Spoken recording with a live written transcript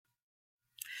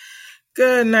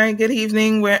Good night, good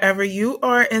evening, wherever you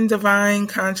are in divine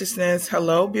consciousness.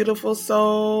 Hello, beautiful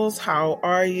souls. How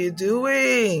are you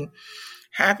doing?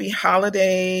 Happy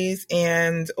holidays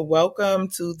and welcome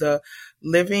to the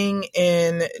Living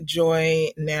in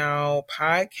Joy Now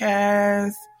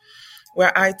podcast,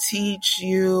 where I teach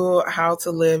you how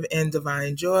to live in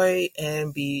divine joy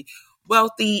and be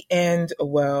wealthy and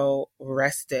well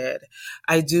rested.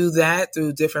 I do that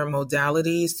through different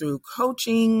modalities, through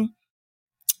coaching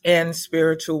and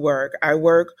spiritual work. I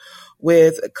work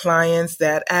with clients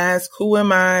that ask, who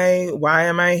am I? Why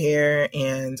am I here?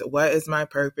 And what is my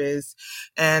purpose?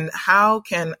 And how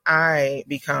can I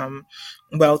become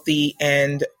wealthy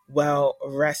and well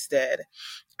rested?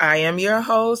 I am your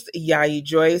host, Yai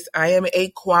Joyce. I am a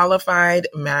qualified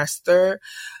master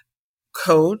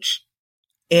coach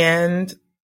and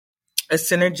a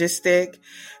synergistic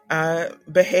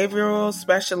behavioral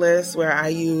specialist where I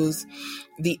use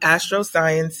the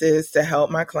astrosciences to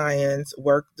help my clients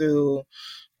work through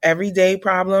everyday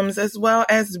problems as well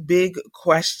as big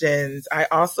questions. I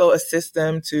also assist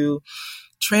them to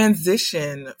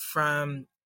transition from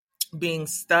being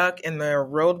stuck in their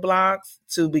roadblocks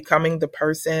to becoming the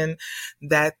person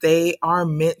that they are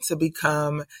meant to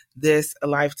become this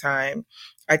lifetime.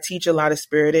 I teach a lot of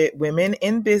spirited women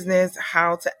in business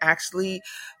how to actually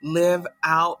live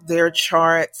out their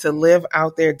chart, to live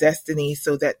out their destiny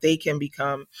so that they can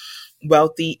become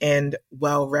wealthy and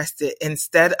well rested.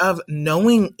 Instead of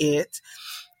knowing it,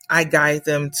 I guide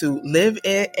them to live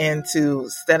it and to,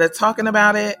 instead of talking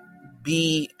about it,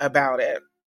 be about it.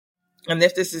 And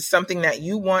if this is something that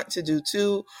you want to do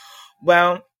too,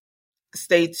 well,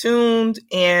 stay tuned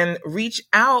and reach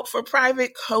out for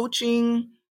private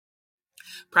coaching.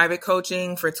 Private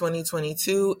coaching for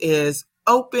 2022 is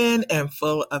open and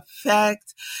full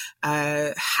effect.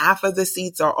 Half of the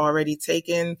seats are already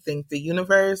taken, thank the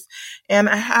universe. And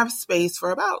I have space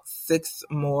for about 6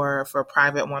 more for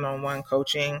private one-on-one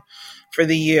coaching for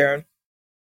the year.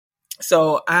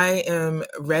 So I am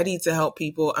ready to help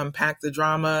people unpack the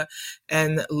drama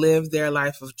and live their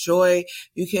life of joy.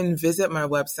 You can visit my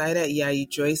website at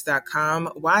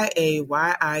yaijoyce.com,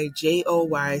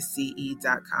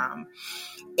 YAYIJOYCE.com.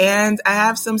 And I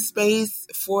have some space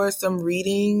for some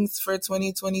readings for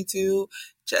 2022,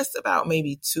 just about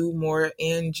maybe 2 more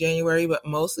in January, but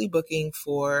mostly booking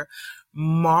for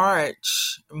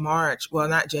March, well,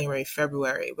 not January,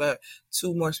 February, but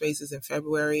 2 more spaces in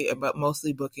February, but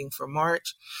mostly booking for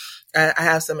March. I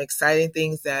have some exciting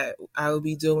things that I will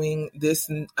be doing this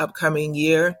upcoming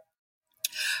year.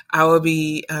 I will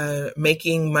be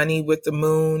making Money with the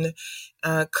Moon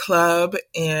club,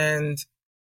 and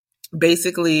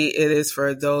basically it is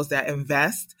for those that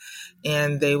invest,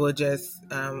 and they will just,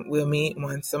 we'll meet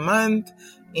once a month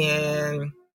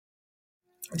and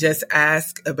just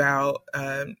ask about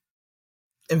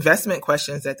investment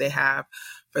questions that they have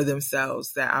for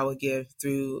themselves that I would give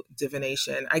through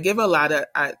divination. I give a lot of,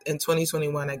 in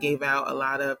 2021, I gave out a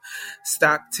lot of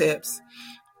stock tips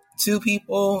to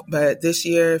people, but this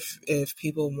year, if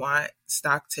people want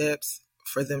stock tips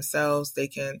for themselves, they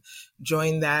can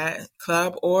join that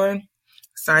club or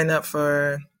sign up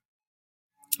for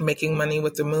Making Money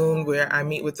with the Moon, where I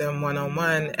meet with them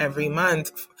one-on-one every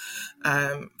month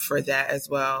for that as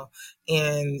well,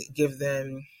 and give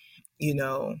them,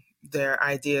 their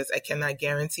ideas. I cannot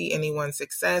guarantee anyone's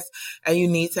success, and you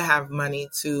need to have money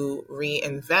to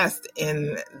reinvest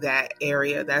in that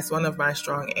area. That's one of my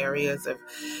strong areas of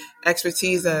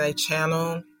expertise that I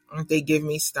channel. They give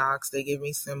me stocks, they give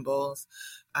me symbols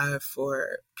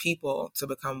for people to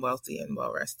become wealthy and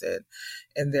well-rested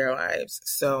in their lives.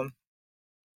 So,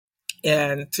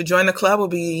 and to join the club will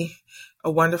be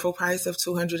a wonderful price of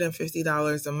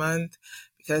 $250 a month,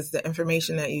 because the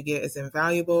information that you get is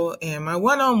invaluable. And my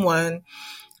one-on-one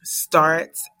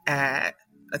starts at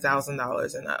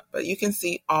 $1,000 and up. But you can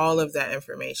see all of that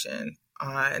information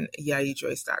on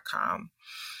yaijoyce.com.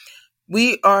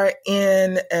 We are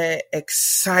in an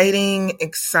exciting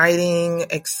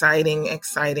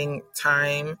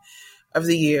time of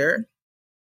the year.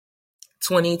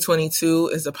 2022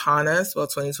 is upon us. Well,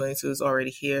 2022 is already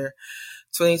here.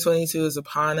 2022 is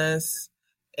upon us,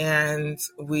 and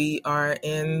we are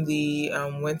in the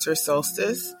winter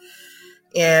solstice.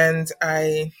 And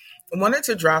I wanted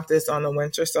to drop this on the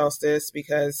winter solstice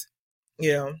because,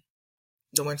 the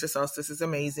winter solstice is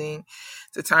amazing.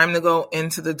 It's a time to go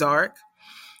into the dark,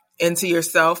 into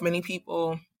yourself. Many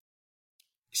people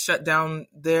shut down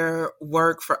their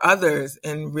work for others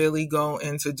and really go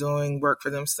into doing work for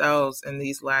themselves in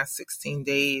these last 16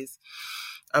 days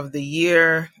of the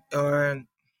year, or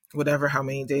whatever, how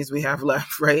many days we have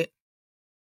left, right?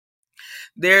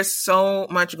 There's so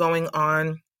much going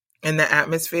on in the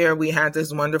atmosphere. We had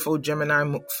this wonderful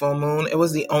Gemini full moon. It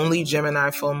was the only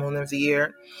Gemini full moon of the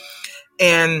year.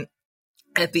 And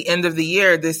at the end of the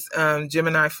year, this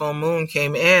Gemini full moon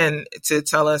came in to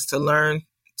tell us to learn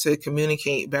to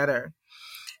communicate better.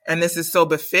 And this is so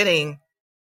befitting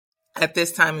at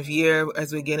this time of year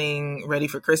as we're getting ready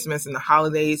for Christmas and the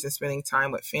holidays and spending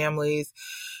time with families.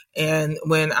 And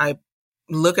when I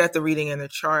look at the reading in the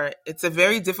chart, it's a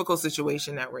very difficult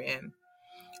situation that we're in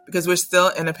because we're still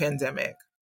in a pandemic.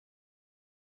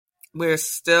 We're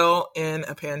still in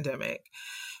a pandemic.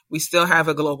 We still have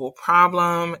a global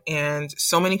problem, and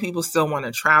so many people still want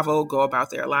to travel, go about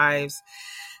their lives,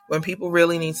 when people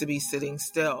really need to be sitting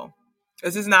still.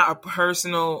 This is not a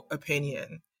personal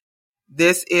opinion.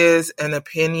 This is an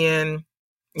opinion.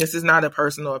 This is not a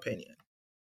personal opinion,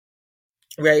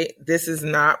 right? This is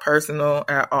not personal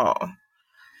at all.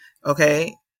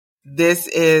 Okay? This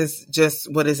is just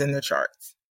what is in the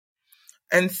charts.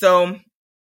 And so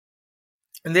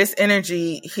this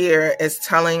energy here is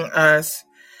telling us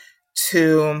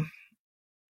to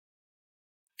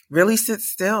really sit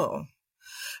still.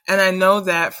 And I know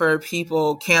that for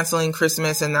people canceling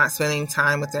Christmas and not spending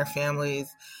time with their families,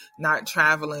 not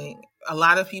traveling, a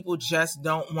lot of people just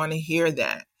don't want to hear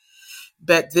that.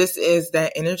 But this is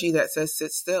that energy that says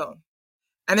sit still.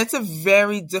 And it's a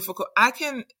very difficult,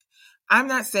 I'm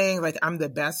not saying like I'm the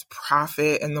best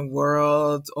prophet in the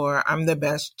world or I'm the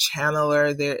best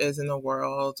channeler there is in the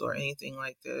world or anything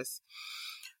like this.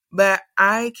 But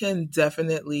I can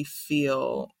definitely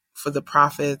feel for the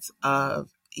prophets of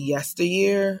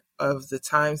yesteryear, of the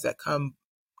times that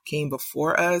came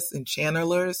before us and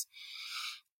channelers,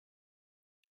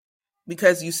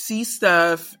 because you see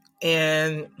stuff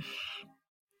and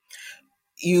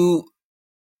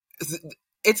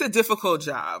it's a difficult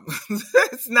job.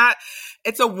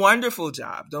 It's a wonderful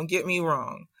job. Don't get me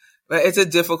wrong, but it's a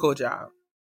difficult job.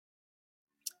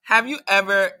 Have you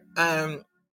ever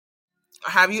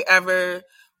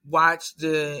watched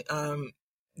the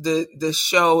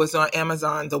show is on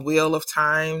Amazon, The Wheel of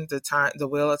Time, the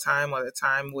Wheel of Time or the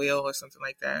Time Wheel or something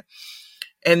like that?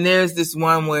 And there's this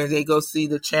one where they go see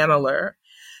the channeler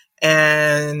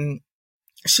and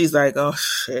she's like, oh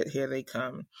shit, here they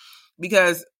come.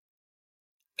 Because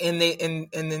and then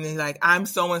they're like, I'm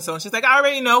so and so. And she's like, I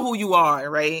already know who you are,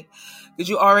 right? Because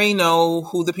you already know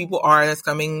who the people are that's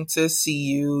coming to see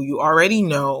you. You already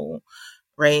know,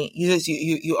 right?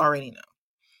 You already know.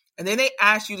 And then they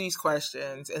ask you these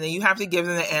questions and then you have to give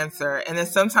them the answer. And then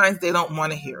sometimes they don't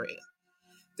want to hear it.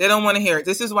 They don't want to hear it.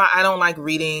 This is why I don't like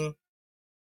reading.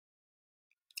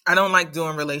 I don't like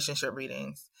doing relationship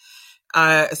readings,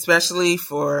 especially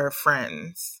for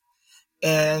friends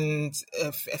and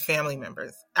family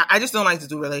members. I just don't like to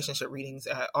do relationship readings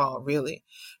at all, really.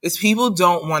 Because people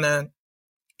don't want to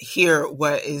hear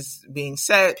what is being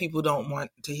said. People don't want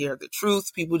to hear the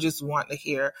truth. People just want to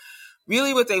hear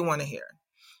really what they want to hear.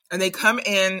 And they come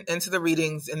into the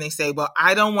readings and they say, well,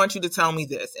 I don't want you to tell me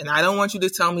this. And I don't want you to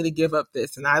tell me to give up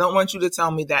this. And I don't want you to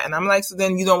tell me that. And I'm like, so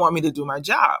then you don't want me to do my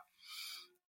job.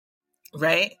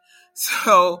 Right?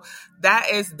 So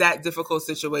that is that difficult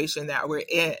situation that we're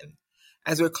in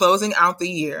as we're closing out the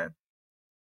year,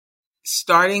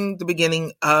 starting the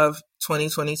beginning of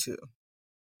 2022.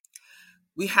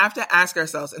 We have to ask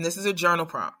ourselves, and this is a journal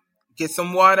prompt, get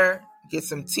some water, get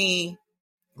some tea,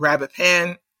 grab a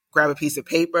pen, grab a piece of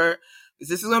paper, because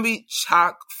this is going to be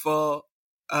chock full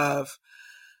of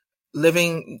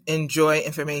living in joy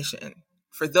information.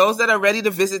 For those that are ready to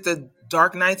visit the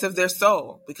dark nights of their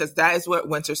soul, because that is what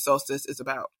winter solstice is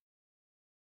about.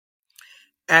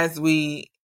 As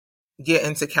we get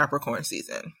into Capricorn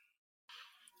season.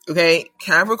 Okay,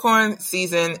 Capricorn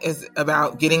season is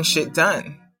about getting shit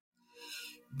done.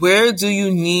 Where do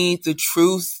you need the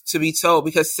truth to be told?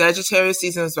 Because Sagittarius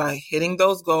season is about hitting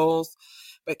those goals,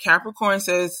 but Capricorn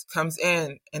comes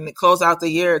in and it close out the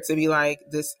year to be like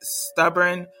this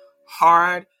stubborn,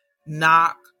 hard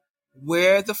knock.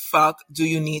 Where the fuck do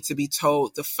you need to be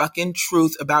told the fucking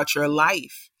truth about your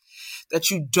life?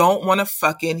 That you don't want to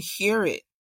fucking hear it.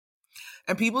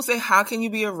 And people say, how can you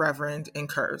be a reverend and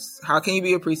curse? How can you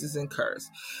be a priestess and curse?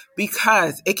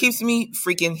 Because it keeps me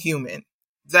freaking human.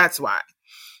 That's why.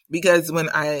 Because when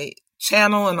I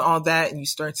channel and all that, and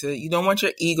you don't want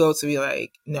your ego to be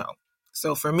like, no.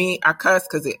 So for me, I cuss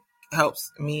because it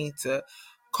helps me to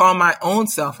call my own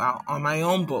self out on my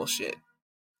own bullshit.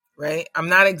 Right? I'm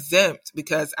not exempt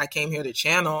because I came here to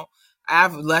channel. I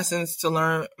have lessons to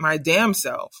learn my damn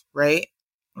self. Right?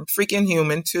 I'm freaking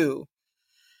human too.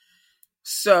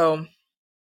 So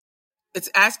it's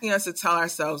asking us to tell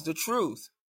ourselves the truth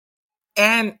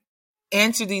and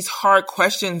answer these hard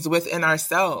questions within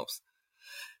ourselves.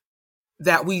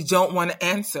 that we don't want to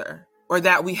answer, or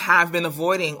that we have been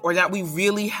avoiding, or that we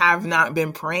really have not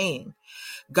been praying.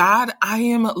 God, I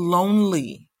am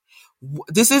lonely.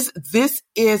 This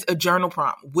is a journal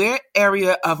prompt. Where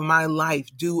area of my life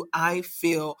do I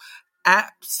feel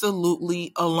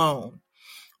absolutely alone?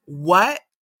 What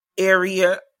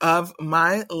area of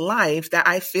my life that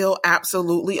I feel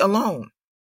absolutely alone?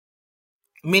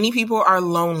 Many people are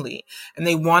lonely and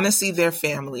they want to see their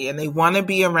family and they want to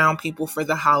be around people for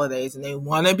the holidays and they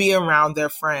want to be around their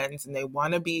friends and they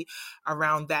want to be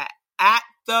around that at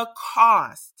the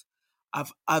cost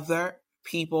of other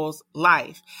people's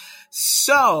life.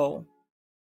 So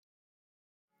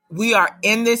we are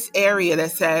in this area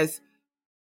that says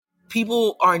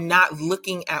people are not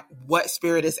looking at what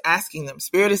Spirit is asking them.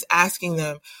 Spirit is asking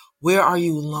them, where are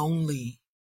you lonely?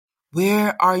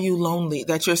 Where are you lonely?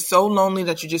 That you're so lonely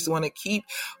that you just want to keep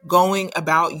going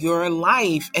about your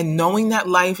life and knowing that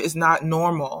life is not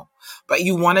normal, but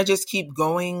you want to just keep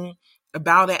going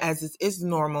about it as it is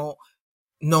normal,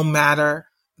 no matter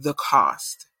the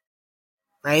cost,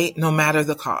 right? No matter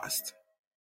the cost.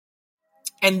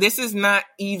 And this is not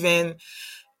even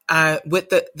with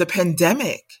the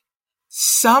pandemic.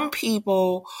 Some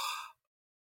people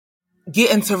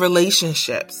get into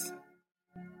relationships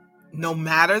no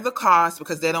matter the cost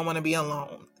because they don't want to be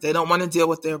alone. They don't want to deal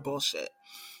with their bullshit.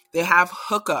 They have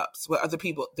hookups with other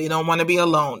people. They don't want to be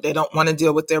alone. They don't want to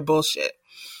deal with their bullshit.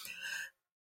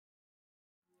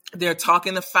 They're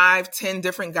talking to 5, 10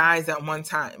 different guys at one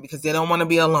time because they don't want to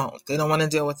be alone. They don't want to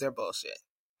deal with their bullshit.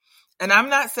 And I'm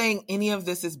not saying any of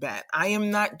this is bad. I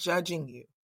am not judging you.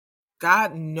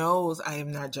 God knows I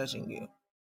am not judging you.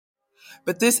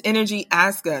 But this energy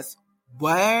asks us,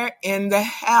 where in the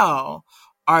hell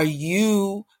are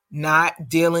you not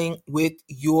dealing with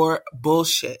your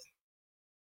bullshit?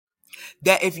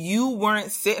 That if you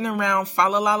weren't sitting around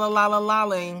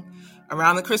fa-la-la-la-la-la-ling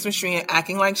around the Christmas tree and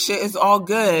acting like shit is all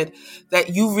good, that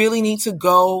you really need to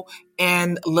go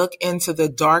and look into the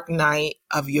dark night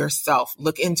of yourself.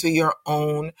 Look into your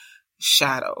own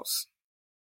shadows.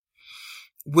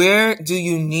 Where do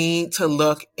you need to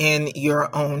look in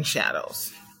your own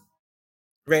shadows?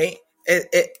 Right?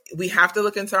 We have to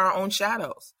look into our own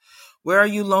shadows. Where are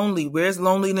you lonely? Where's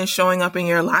loneliness showing up in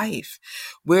your life?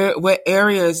 What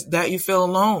areas that you feel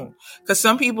alone? Because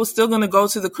some people still going to go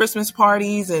to the Christmas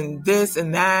parties and this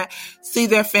and that, see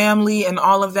their family and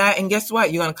all of that. And guess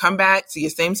what? You're going to come back to your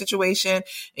same situation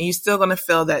and you're still going to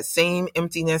feel that same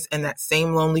emptiness and that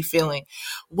same lonely feeling.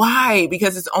 Why?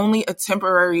 Because it's only a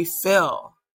temporary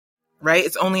feel, right?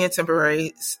 It's only a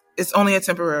temporary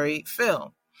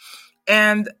feel.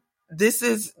 And this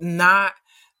is not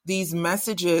these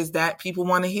messages that people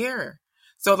want to hear.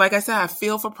 So like I said, I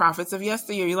feel for prophets of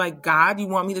yesteryear. You're like, God, you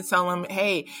want me to tell them,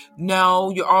 hey, no,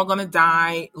 you're all going to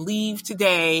die. Leave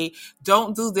today.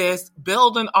 Don't do this.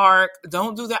 Build an ark.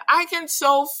 Don't do that.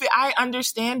 I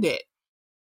understand it.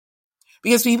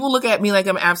 Because people look at me like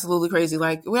I'm absolutely crazy.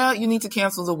 Like, well, you need to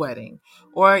cancel the wedding.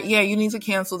 Or, yeah, you need to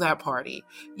cancel that party.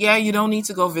 Yeah, you don't need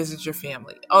to go visit your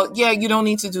family. Oh, yeah, you don't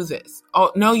need to do this.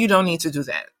 Oh, no, you don't need to do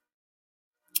that.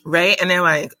 Right? And they're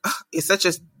like, it's such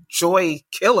a joy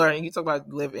killer. And you talk about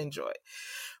live in joy.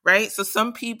 Right? So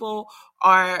some people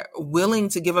are willing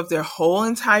to give up their whole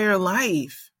entire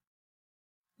life.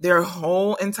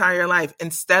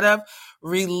 Instead of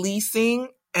releasing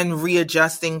and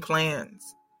readjusting plans.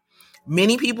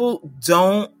 Many people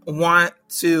don't want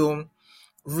to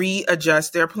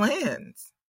readjust their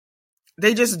plans.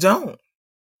 They just don't.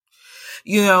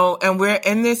 And we're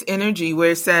in this energy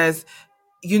where it says,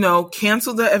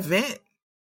 cancel the event.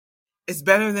 It's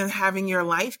better than having your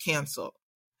life canceled.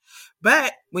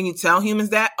 But when you tell humans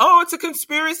that, it's a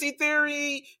conspiracy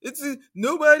theory.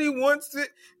 Nobody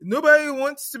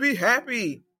wants to be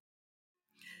happy.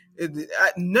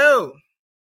 No.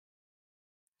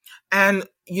 And,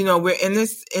 we're in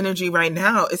this energy right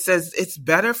now. It says it's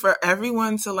better for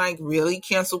everyone to really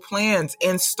cancel plans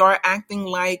and start acting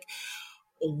like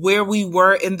where we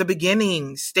were in the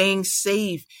beginning, staying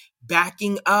safe,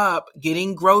 backing up,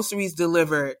 getting groceries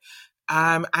delivered.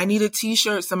 I need a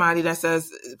t-shirt, somebody that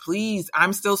says, please,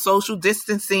 I'm still social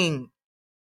distancing.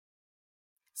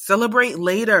 Celebrate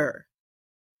later.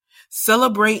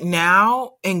 Celebrate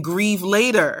now and grieve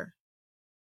later.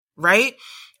 Right?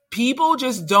 People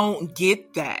just don't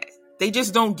get that. They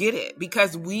just don't get it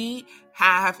because we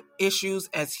have issues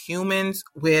as humans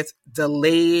with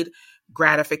delayed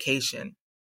gratification.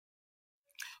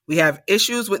 We have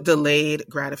issues with delayed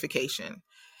gratification.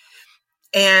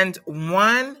 And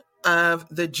one of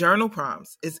the journal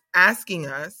prompts is asking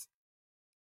us,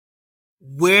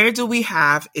 where do we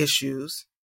have issues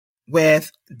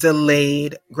with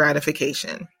delayed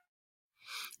gratification?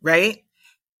 right?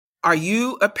 Are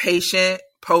you a patient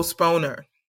postponer?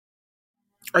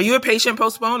 Are you a patient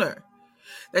postponer?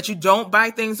 That you don't buy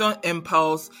things on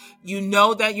impulse. You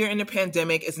know that you're in a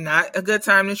pandemic. It's not a good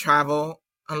time to travel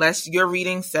unless your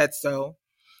reading said so,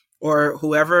 or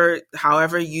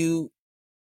however you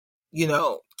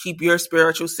keep your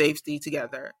spiritual safety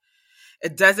together.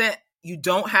 You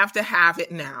don't have to have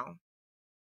it now.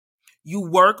 You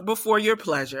work before your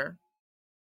pleasure.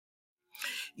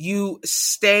 You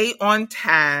stay on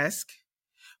task,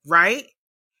 right?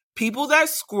 People that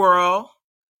squirrel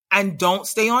and don't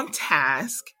stay on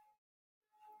task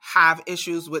have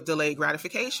issues with delayed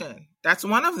gratification. That's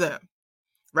one of them,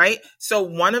 right? So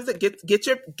one of the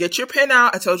get your pen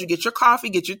out. I told you, get your coffee,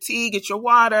 get your tea, get your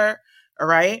water. All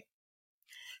right.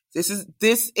 This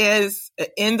is an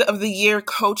end of the year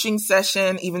coaching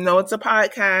session, even though it's a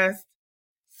podcast.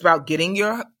 It's about getting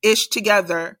your ish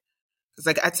together. It's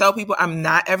like I tell people, I'm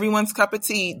not everyone's cup of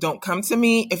tea. Don't come to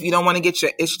me if you don't want to get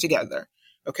your ish together.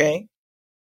 Okay.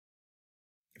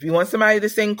 If you want somebody to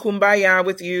sing Kumbaya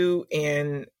with you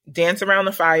and dance around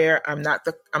the fire, I'm not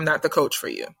the coach for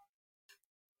you.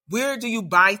 Where do you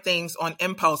buy things on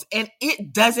impulse? And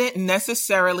it doesn't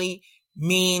necessarily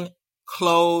mean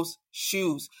clothes,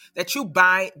 shoes, that you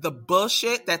buy the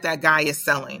bullshit that guy is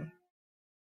selling,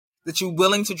 that you're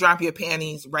willing to drop your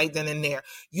panties right then and there.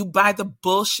 You buy the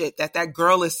bullshit that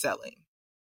girl is selling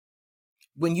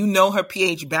when you know her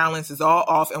pH balance is all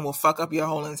off and will fuck up your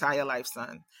whole entire life,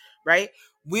 son, right?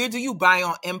 Where do you buy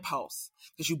on impulse?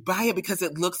 Because you buy it because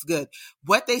it looks good.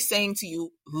 What they saying to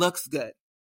you looks good.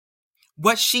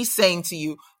 What she's saying to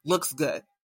you looks good,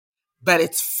 but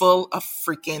it's full of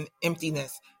freaking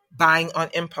emptiness. Buying on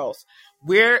impulse.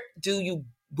 Where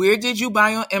did you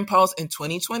buy on impulse in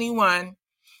 2021?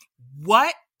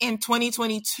 What in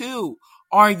 2022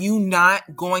 are you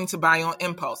not going to buy on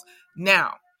impulse?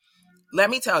 Now, let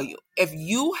me tell you, if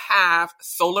you have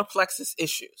solar plexus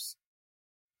issues,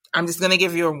 I'm just going to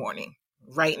give you a warning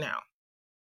right now.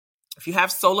 If you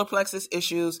have solar plexus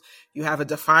issues, you have a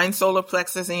defined solar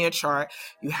plexus in your chart,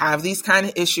 you have these kind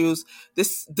of issues,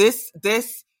 this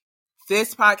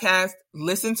podcast,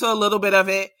 listen to a little bit of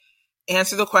it,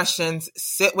 answer the questions,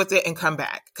 sit with it, and come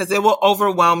back. Because it will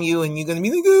overwhelm you, and you're going to be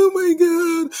like, oh my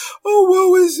God, oh,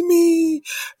 woe is me.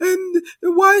 And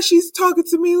why is she talking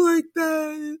to me like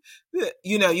that?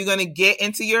 You're going to get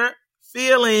into your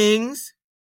feelings.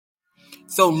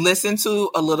 So listen to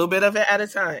a little bit of it at a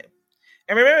time.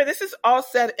 And remember, this is all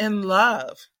said in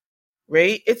love,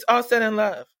 right? It's all said in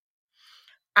love.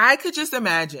 I could just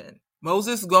imagine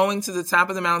Moses going to the top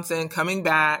of the mountain, coming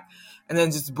back, and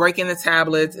then just breaking the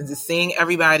tablets and just seeing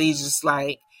everybody just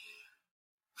like,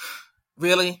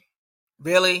 really?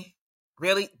 Didn't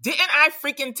I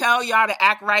freaking tell y'all to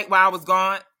act right while I was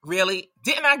gone? Really?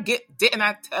 Didn't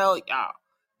I tell y'all?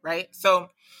 Right? So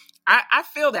I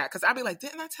feel that because I'd be like,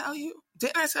 didn't I tell you?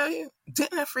 Didn't I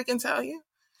freaking tell you?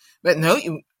 But no,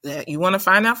 you want to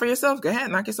find out for yourself? Go ahead,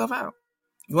 knock yourself out.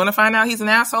 You want to find out he's an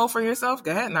asshole for yourself?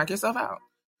 Go ahead, knock yourself out.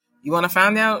 You want to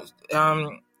find out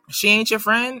she ain't your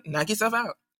friend? Knock yourself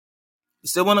out. You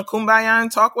still want to kumbaya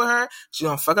and talk with her? She's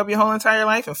going to fuck up your whole entire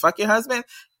life and fuck your husband?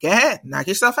 Go ahead, knock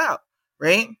yourself out,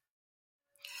 right?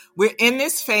 We're in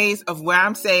this phase of where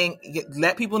I'm saying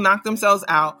let people knock themselves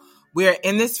out. We're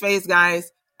in this phase,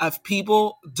 guys, of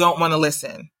people don't want to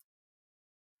listen.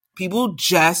 People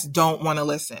just don't want to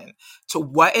listen to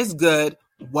what is good,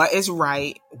 what is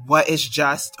right, what is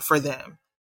just for them.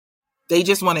 They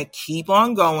just want to keep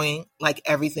on going like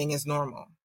everything is normal.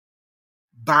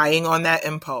 Buying on that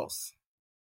impulse.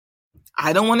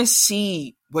 I don't want to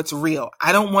see what's real.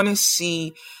 I don't want to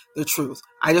see the truth.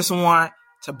 I just want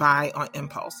to buy on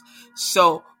impulse.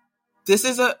 So this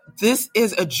is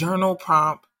a journal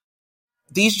prompt.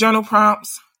 These journal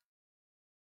prompts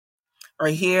are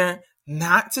here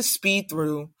not to speed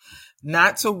through,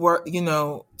 not to work,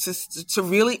 to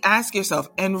really ask yourself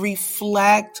and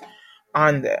reflect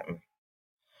on them.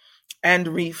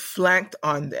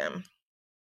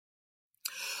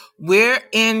 Where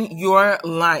in your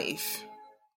life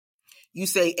you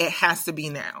say it has to be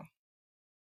now?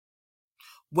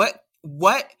 What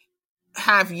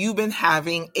have you been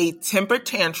having a temper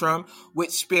tantrum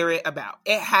with spirit about?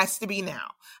 It has to be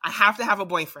now. I have to have a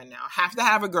boyfriend now. I have to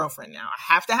have a girlfriend now.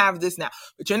 I have to have this now.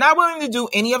 But you're not willing to do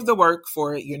any of the work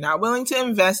for it. You're not willing to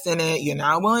invest in it. You're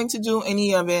not willing to do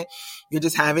any of it. You're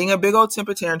just having a big old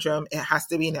temper tantrum. It has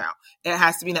to be now. It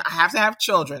has to be now. I have to have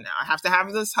children now. I have to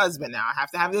have this husband now. I have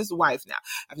to have this wife now.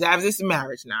 I have to have this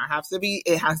marriage now. It has to be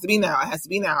now. It has to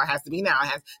be now. It has to be now.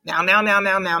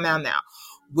 Now.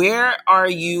 Where are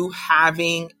you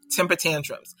having temper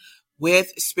tantrums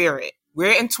with spirit?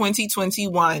 We're in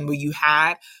 2021 where you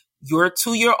had your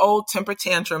 2-year-old temper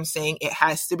tantrum saying it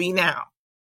has to be now.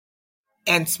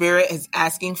 And Spirit is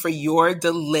asking for your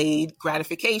delayed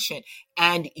gratification.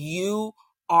 And you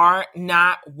are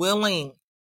not willing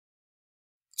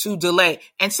to delay.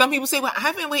 And some people say, well,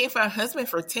 I've been waiting for a husband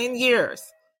for 10 years.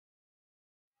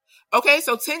 Okay,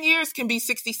 so 10 years can be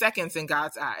 60 seconds in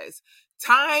God's eyes.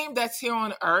 Time that's here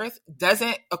on earth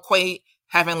doesn't equate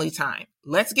heavenly time.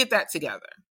 Let's get that together.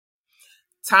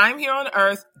 Time here on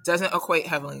earth doesn't equate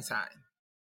heavenly time.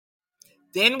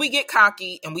 Then we get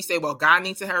cocky and we say, well, God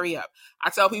needs to hurry up. I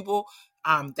tell people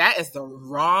that is the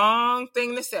wrong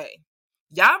thing to say.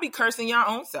 Y'all be cursing your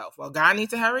own self. Well, God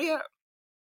needs to hurry up.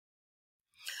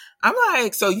 I'm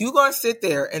like, so you going to sit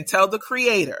there and tell the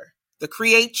creator, the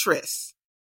creatress,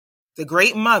 the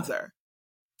great mother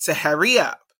to hurry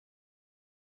up.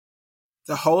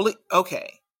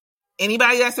 Okay.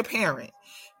 Anybody that's a parent,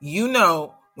 you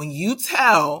know, when you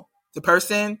tell the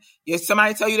person,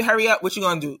 somebody tell you to hurry up, what you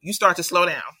going to do? You start to slow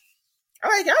down.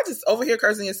 All right, y'all just over here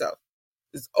cursing yourself.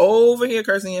 Just over here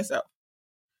cursing yourself.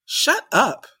 Shut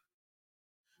up.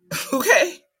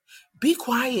 Okay? Be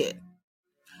quiet.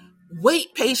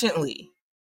 Wait patiently.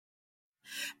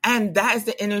 And that is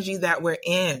the energy that we're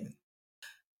in.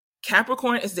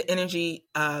 Capricorn is the energy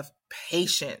of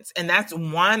patience. And that's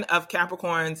one of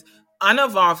Capricorn's,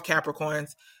 unevolved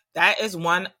Capricorns, that is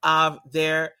one of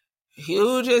their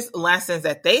hugest lessons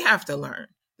that they have to learn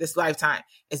this lifetime,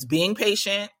 is being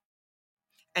patient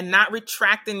and not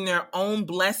retracting their own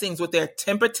blessings with their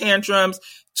temper tantrums,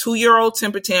 2-year-old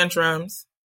temper tantrums,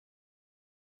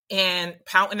 and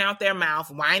pouting out their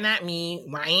mouth. Why not me?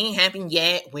 Why ain't happened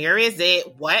yet? Where is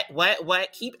it? What?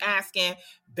 Keep asking,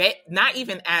 not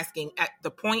even asking, at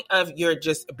the point of you're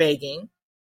just begging.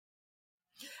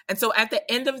 And so at the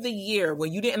end of the year,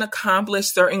 when you didn't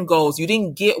accomplish certain goals, you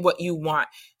didn't get what you want,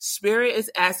 Spirit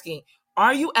is asking,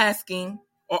 are you asking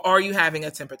or are you having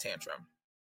a temper tantrum?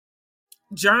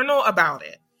 Journal about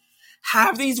it.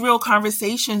 Have these real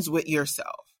conversations with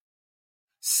yourself.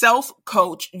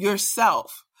 Self-coach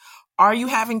yourself. Are you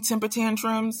having temper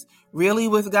tantrums really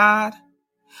with God?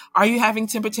 Are you having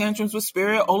temper tantrums with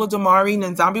Spirit, Ola Damari,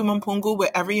 Nzambi Mpungu,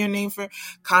 whatever your name for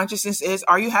consciousness is?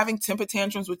 Are you having temper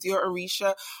tantrums with your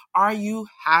Orisha? Are you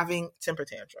having temper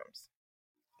tantrums?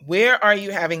 Where are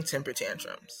you having temper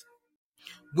tantrums?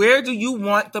 Where do you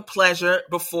want the pleasure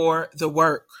before the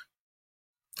work?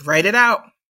 Write it out.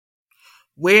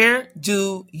 Where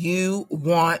do you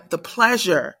want the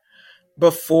pleasure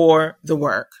before the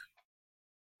work?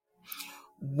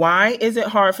 Why is it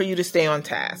hard for you to stay on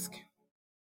task?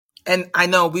 And I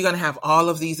know we're going to have all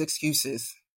of these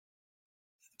excuses,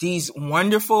 these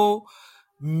wonderful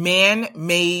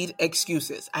man-made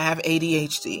excuses. I have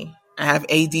ADHD. I have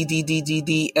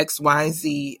ADDDDD,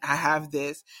 XYZ. I have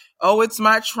this. Oh, it's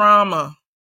my trauma.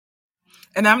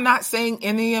 And I'm not saying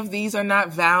any of these are not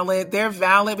valid. They're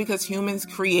valid because humans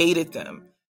created them.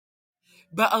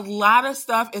 But a lot of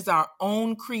stuff is our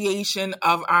own creation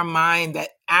of our mind that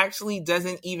actually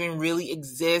doesn't even really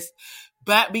exist.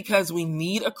 But because we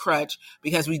need a crutch,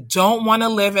 because we don't want to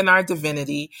live in our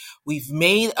divinity, we've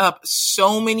made up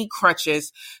so many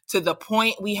crutches to the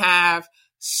point we have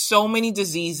so many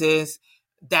diseases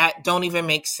that don't even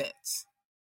make sense.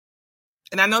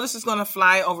 And I know this is going to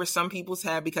fly over some people's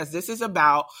head because this is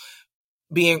about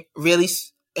being really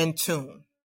in tune.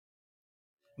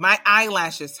 My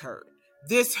eyelashes hurt.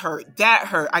 This hurt, that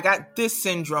hurt. I got this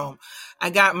syndrome. I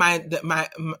got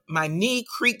my knee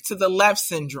creaked to the left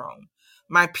syndrome,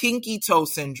 my pinky toe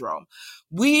syndrome.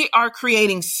 We are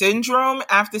creating syndrome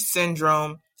after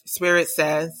syndrome, Spirit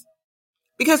says,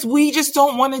 because we just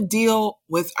don't want to deal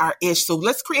with our ish. So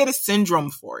let's create a syndrome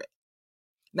for it.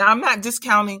 Now, I'm not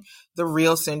discounting the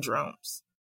real syndromes,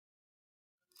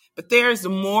 but there's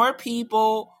more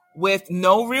people with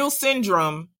no real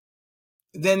syndrome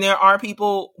than there are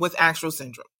people with actual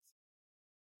syndrome.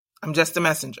 I'm just a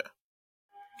messenger.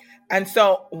 And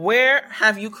so where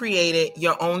have you created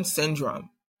your own syndrome,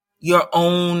 your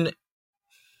own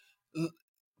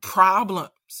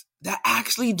problems that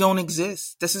actually don't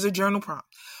exist? This is a journal prompt.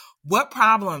 What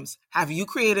problems have you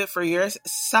created for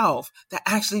yourself that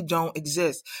actually don't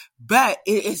exist? But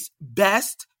it is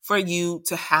best for you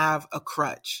to have a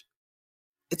crutch.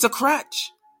 It's a crutch.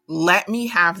 Let me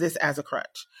have this as a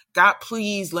crutch. God,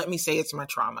 please let me say it's my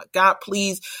trauma. God,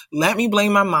 please let me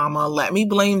blame my mama. Let me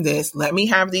blame this. Let me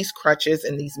have these crutches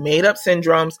and these made up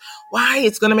syndromes. Why?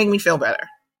 It's going to make me feel better.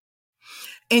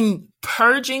 And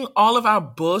purging all of our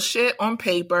bullshit on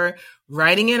paper,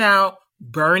 writing it out,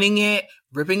 burning it,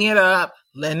 ripping it up,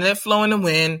 letting it flow in the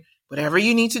wind, whatever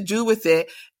you need to do with it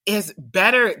is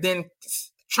better than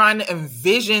trying to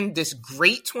envision this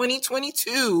great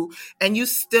 2022 and you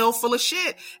still full of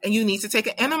shit and you need to take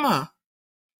an enema.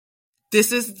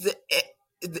 This is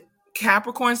the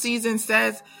Capricorn season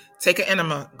says, take an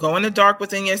enema, go in the dark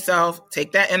within yourself,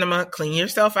 take that enema, clean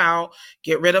yourself out,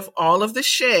 get rid of all of the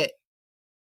shit,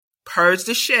 purge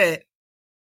the shit,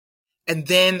 and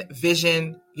then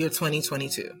vision your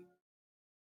 2022.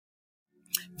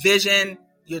 Vision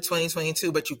your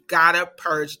 2022, but you gotta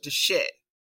purge the shit.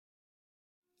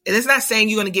 And it's not saying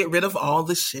you're going to get rid of all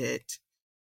the shit.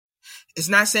 It's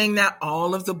not saying that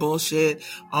all of the bullshit,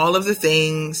 all of the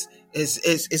things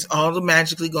is all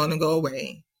magically going to go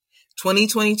away.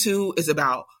 2022 is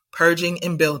about purging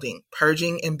and building,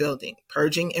 purging and building,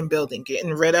 purging and building,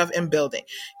 getting rid of and building,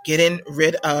 getting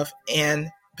rid of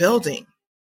and building.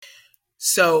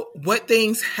 So what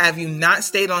things have you not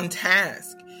stayed on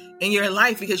task in your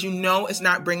life because you know it's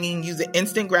not bringing you the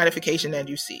instant gratification that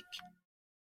you seek?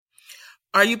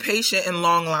 Are you patient in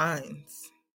long lines?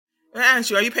 I ask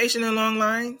you, are you patient in long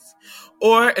lines?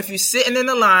 Or if you're sitting in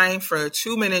the line for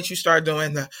 2 minutes, you start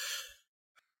doing the,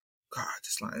 God,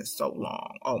 this line is so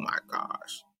long. Oh my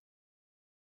gosh.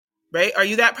 Right? Are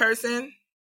you that person?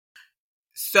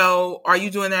 So are you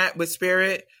doing that with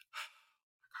spirit?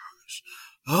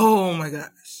 Oh my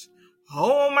gosh.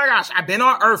 Oh my gosh. I've been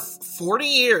on earth 40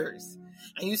 years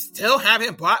and you still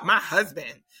haven't bought my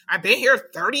husband. I've been here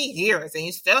 30 years and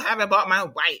you still haven't bought my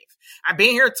wife. I've been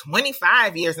here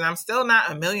 25 years and I'm still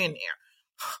not a millionaire.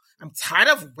 I'm tired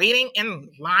of waiting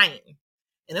in line.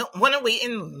 I don't want to wait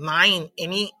in line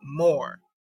anymore.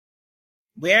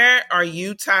 Where are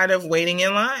you tired of waiting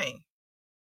in line?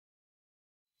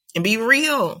 And be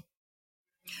real.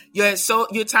 You're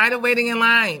tired of waiting in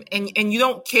line and you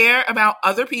don't care about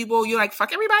other people. You're like,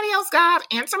 fuck everybody else, God.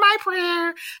 Answer my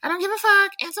prayer. I don't give a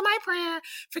fuck. Answer my prayer.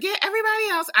 Forget everybody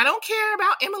else. I don't care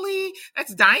about Emily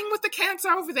that's dying with the cancer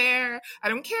over there. I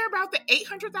don't care about the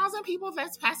 800,000 people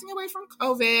that's passing away from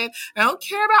COVID. I don't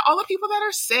care about all the people that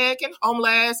are sick and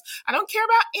homeless. I don't care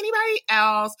about anybody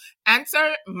else.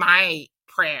 Answer my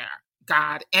prayer,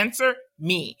 God. Answer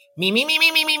me. Me.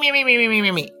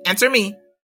 Answer me.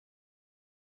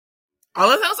 All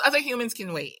of those other humans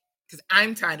can wait because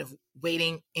I'm tired of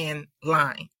waiting in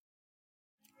line.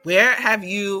 Where have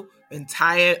you been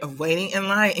tired of waiting in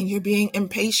line and you're being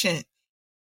impatient?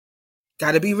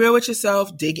 Got to be real with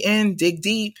yourself. Dig in, dig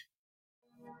deep.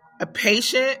 A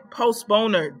patient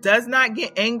postponer does not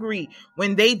get angry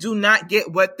when they do not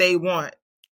get what they want.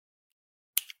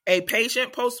 A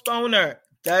patient postponer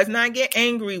does not get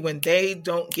angry when they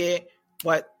don't get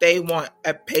what they want.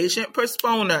 A patient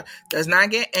postponer does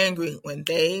not get angry when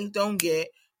they don't get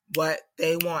what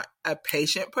they want. A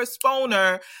patient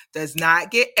postponer does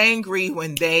not get angry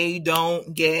when they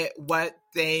don't get what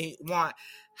they want.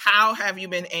 How have you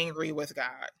been angry with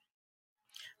God?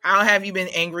 How have you been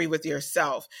angry with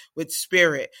yourself, with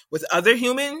spirit, with other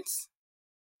humans?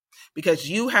 Because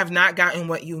you have not gotten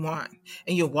what you want.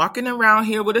 And you're walking around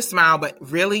here with a smile, but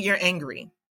really you're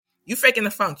angry. You faking the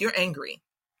funk. You're angry.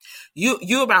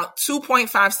 You about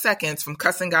 2.5 seconds from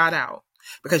cussing God out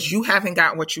because you haven't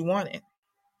got what you wanted.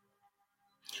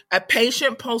 A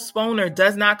patient postponer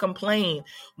does not complain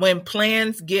when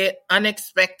plans get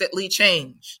unexpectedly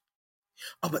changed.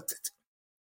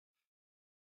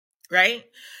 Right?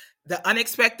 The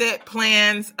unexpected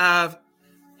plans of,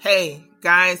 hey,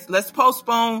 guys, let's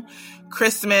postpone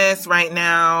Christmas right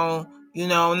now. In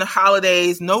the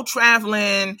holidays, no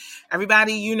traveling.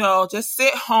 Everybody, just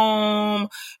sit home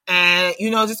and,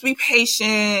 just be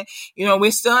patient.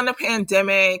 We're still in a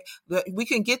pandemic. We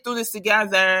can get through this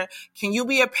together. Can you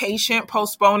be a patient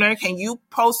postponer? Can you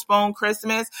postpone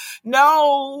Christmas?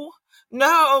 No,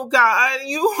 God,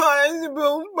 you want to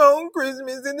postpone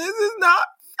Christmas and this is not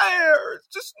fair. It's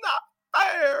just not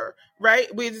fair, right?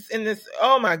 We're just in this,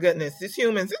 oh my goodness, these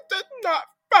humans, it's just not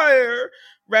fair,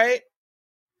 right?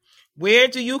 Where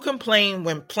do you complain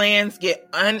when plans get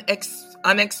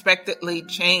unexpectedly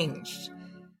changed?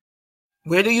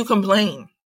 Where do you complain?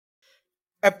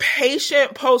 A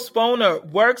patient postponer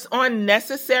works on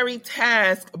necessary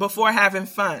tasks before having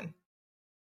fun,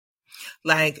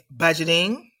 like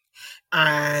budgeting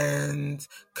and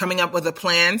coming up with a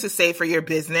plan to save for your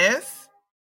business.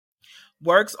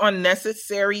 Works on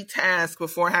necessary tasks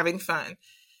before having fun,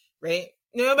 right?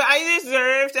 No, but I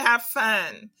deserve to have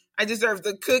fun. I deserve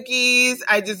the cookies.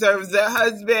 I deserve the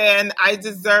husband. I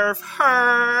deserve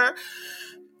her.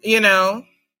 Here's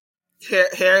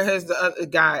the other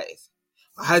guys.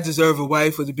 I deserve a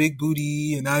wife with a big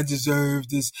booty, and I deserve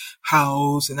this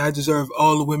house, and I deserve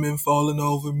all the women falling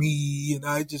over me, and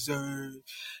I deserve,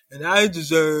 and I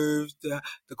deserve the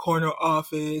corner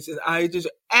office, and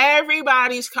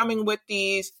everybody's coming with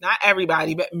these, not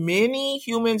everybody, but many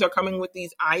humans are coming with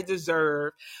these I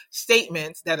deserve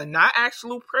statements that are not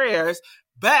actual prayers,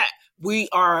 but we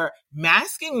are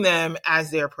masking them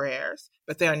as their prayers,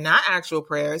 but they're not actual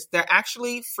prayers. They're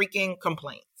actually freaking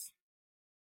complaints.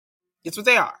 It's what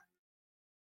they are.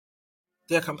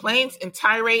 They're complaints and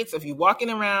tirades of you walking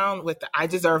around with the I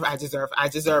deserve, I deserve, I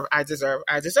deserve, I deserve,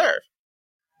 I deserve.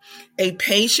 A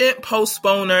patient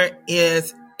postponer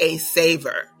is a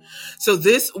saver. So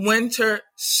this winter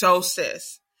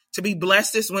solstice, to be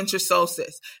blessed this winter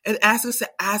solstice, it asks us to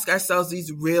ask ourselves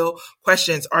these real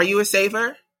questions. Are you a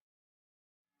saver?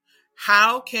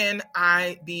 How can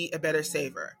I be a better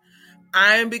saver?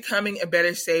 I am becoming a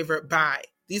better saver by.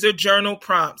 These are journal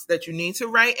prompts that you need to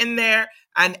write in there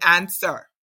and answer.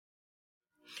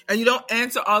 And you don't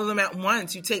answer all of them at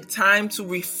once. You take time to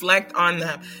reflect on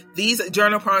them. These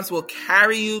journal prompts will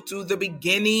carry you through the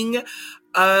beginning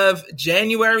of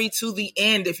January to the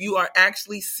end. If you are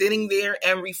actually sitting there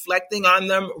and reflecting on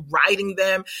them, writing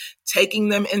them, taking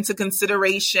them into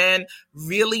consideration,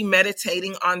 really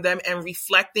meditating on them and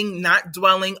reflecting, not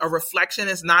dwelling. A reflection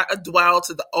is not a dwell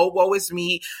to the, oh, woe is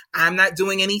me. I'm not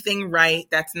doing anything right.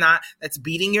 That's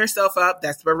beating yourself up.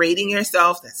 That's berating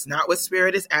yourself. That's not what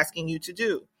Spirit is asking you to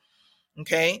do.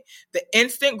 Okay. The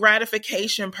instant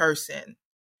gratification person.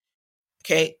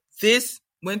 Okay. This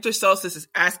winter solstice is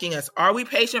asking us, are we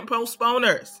patient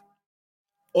postponers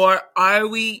or are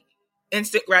we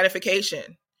instant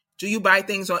gratification? Do you buy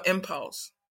things on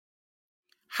impulse?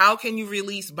 How can you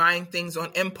release buying things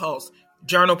on impulse?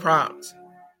 Journal prompts.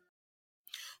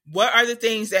 What are the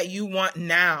things that you want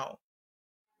now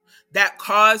that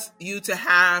cause you to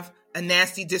have a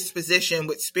nasty disposition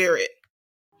with Spirit?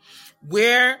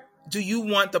 Where do you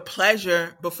want the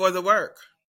pleasure before the work?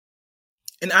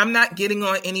 And I'm not getting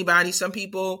on anybody. Some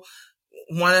people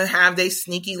want to have their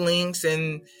sneaky links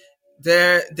and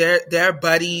their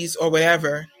buddies or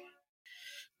whatever.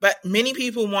 But many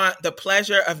people want the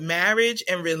pleasure of marriage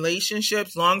and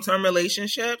relationships, long-term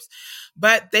relationships,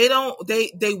 but they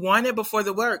want it before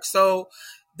the work. So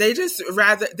they just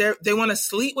they want to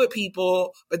sleep with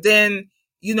people, but then,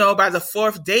 by the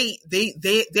fourth date,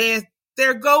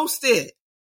 they're ghosted.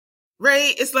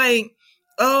 Right? It's like,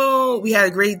 oh, we had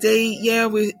a great date. Yeah,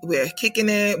 we're kicking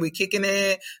it. We're kicking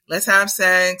it. Let's have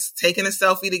sex, taking a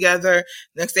selfie together.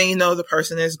 Next thing you know, the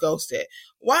person is ghosted.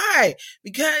 Why?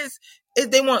 Because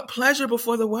they want pleasure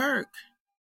before the work.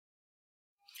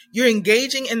 You're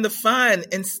engaging in the fun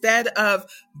instead of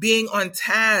being on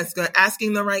task or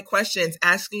asking the right questions,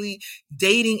 actually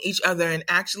dating each other and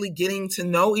actually getting to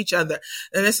know each other.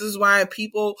 And this is why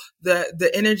people,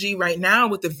 the energy right now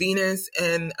with the Venus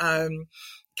and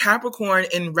Capricorn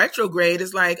in retrograde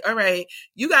is like, all right,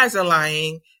 you guys are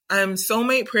lying.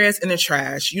 Soulmate prayers in the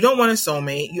trash. You don't want a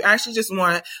soulmate. You actually just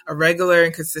want a regular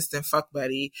and consistent fuck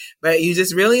buddy, but you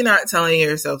just really not telling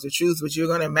yourself the truth, but you're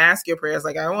going to mask your prayers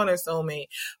like, I want a soulmate,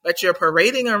 but you're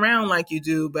parading around like you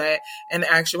do, but in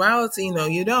actuality, no,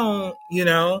 you don't,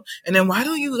 and then why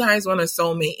do you guys want a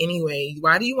soulmate anyway?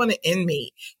 Why do you want an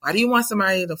inmate? Why do you want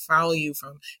somebody to follow you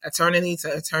from eternity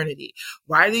to eternity?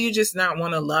 Why do you just not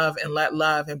want to love and let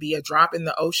love and be a drop in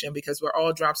the ocean, because we're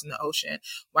all drops in the ocean?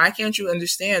 Why can't you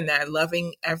understand that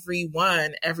loving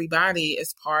everybody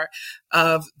is part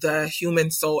of the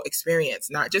human soul experience,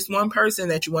 not just one person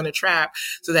that you want to trap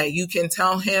so that you can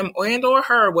tell him or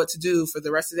her what to do for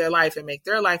the rest of their life and make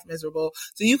their life miserable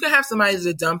so you can have somebody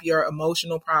to dump your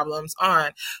emotional problems on.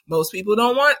 Most people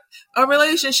don't want a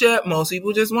relationship. Most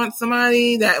people just want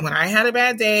somebody that when I had a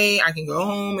bad day, I can go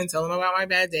home and tell them about my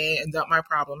bad day and dump my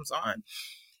problems on.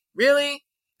 Really?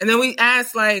 And then we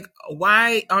ask, like,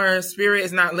 why our Spirit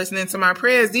is not listening to my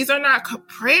prayers? These are not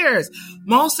prayers.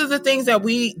 Most of the things that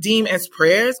we deem as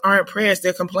prayers aren't prayers.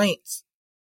 They're complaints.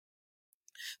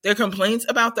 They're complaints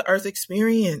about the earth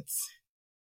experience.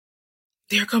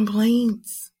 They're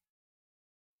complaints.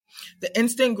 The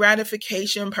instant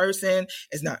gratification person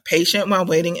is not patient while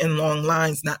waiting in long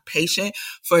lines, not patient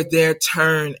for their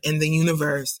turn in the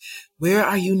universe. Where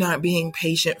are you not being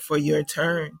patient for your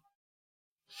turn?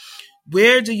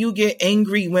 Where do you get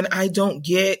angry when I don't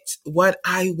get what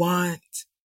I want?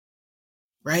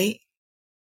 Right?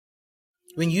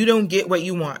 When you don't get what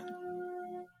you want.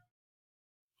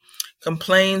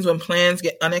 Complains when plans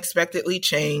get unexpectedly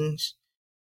changed.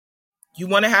 You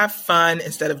want to have fun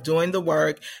instead of doing the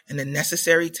work and the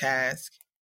necessary task.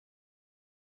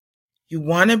 You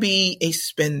want to be a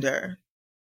spender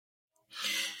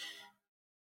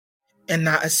and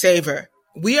not a saver.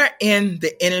 We are in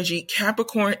the energy.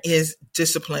 Capricorn is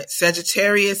discipline.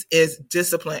 Sagittarius is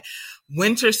discipline.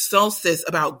 Winter solstice,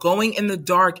 about going in the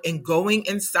dark and going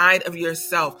inside of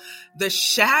yourself. The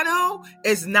shadow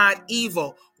is not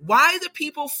evil. Why the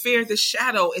people fear the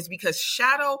shadow is because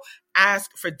shadow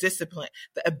asks for discipline.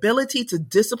 The ability to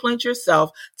discipline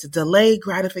yourself, to delay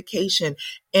gratification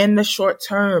in the short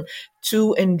term,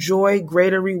 to enjoy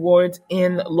greater rewards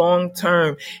in long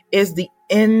term is the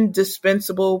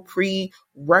indispensable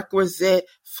prerequisite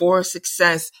for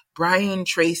success. Brian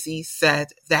Tracy said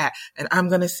that, and I'm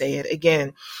going to say it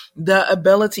again. The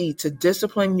ability to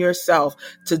discipline yourself,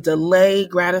 to delay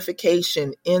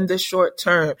gratification in the short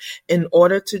term in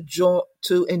order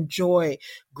to enjoy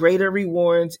greater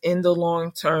rewards in the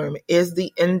long term is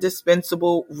the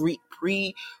indispensable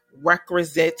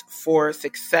prerequisite for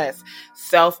success.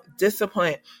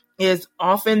 Self-discipline is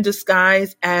often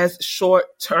disguised as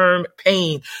short-term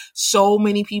pain. So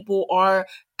many people are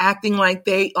acting like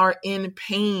they are in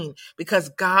pain because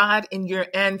God and your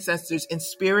ancestors in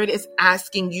spirit is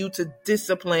asking you to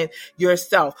discipline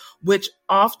yourself, which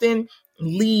often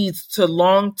leads to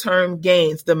long-term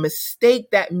gains. The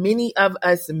mistake that many of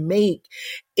us make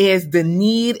is the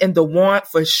need and the want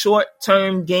for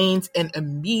short-term gains and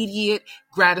immediate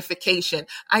gratification.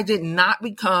 I did not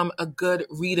become a good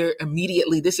reader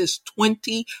immediately. This is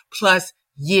 20 plus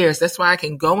years. That's why I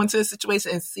can go into a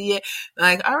situation and see it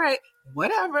like, all right,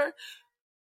 whatever.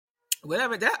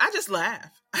 I just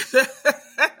laugh.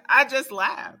 I just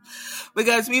laugh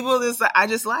because people just, I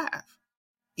just laugh.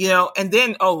 And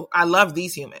then, I love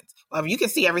these humans. Well, if you can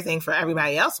see everything for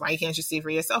everybody else, why can't you see it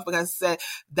for yourself? Because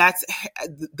that's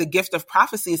the gift of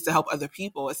prophecy, is to help other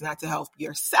people. It's not to help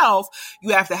yourself.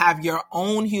 You have to have your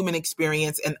own human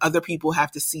experience, and other people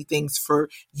have to see things for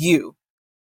you.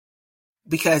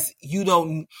 Because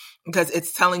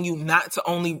it's telling you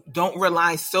don't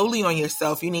rely solely on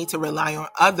yourself. You need to rely on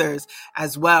others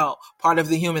as well, part of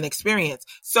the human experience.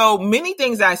 So many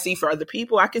things I see for other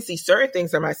people, I can see certain things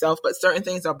for myself, but certain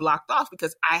things are blocked off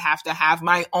because I have to have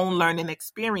my own learning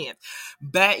experience.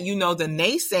 But the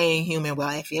naysaying human,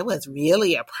 well, if it was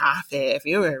really a prophet, if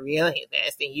you were really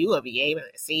this, then you would be able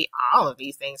to see all of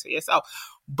these things for yourself.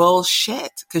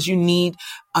 Bullshit, because you need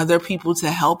other people to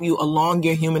help you along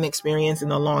your human experience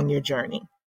and along your journey.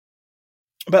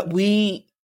 But we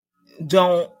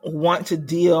don't want to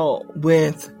deal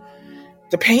with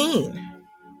the pain.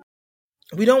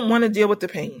 We don't want to deal with the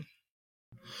pain.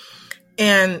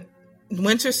 And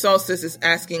winter solstice is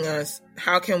asking us,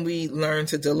 how can we learn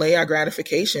to delay our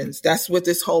gratifications? That's what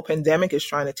this whole pandemic is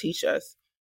trying to teach us.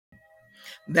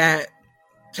 That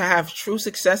to have true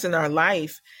success in our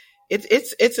life,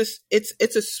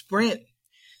 it's a sprint.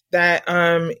 That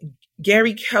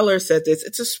Gary Keller said this.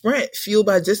 It's a sprint fueled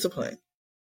by discipline.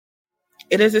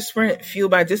 It is a sprint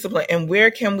fueled by discipline. And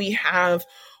where can we have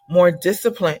more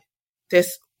discipline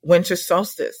this winter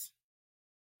solstice?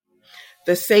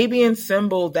 The Sabian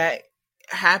symbol that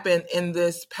happened in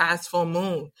this past full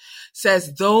moon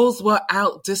says those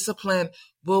without discipline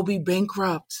will be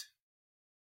bankrupt.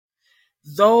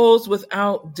 Those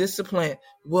without discipline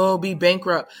will be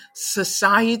bankrupt.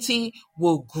 Society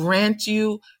will grant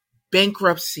you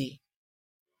bankruptcy.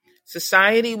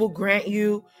 Society will grant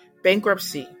you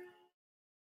bankruptcy.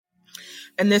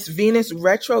 And this Venus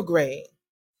retrograde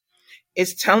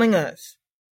is telling us,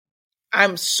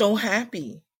 I'm so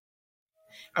happy.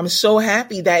 I'm so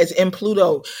happy that it's in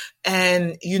Pluto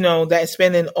and, that it's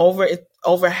spending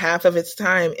over half of its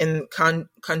time in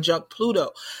conjunct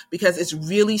Pluto, because it's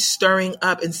really stirring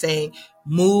up and saying,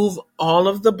 move all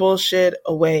of the bullshit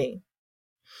away.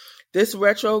 This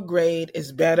retrograde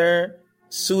is better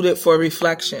suited for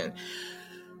reflection.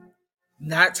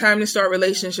 Not time to start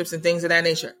relationships and things of that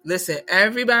nature. Listen,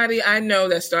 everybody I know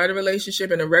that started a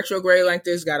relationship in a retrograde like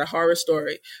this got a horror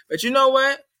story. But you know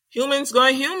what? Humans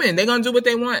going human. They're going to do what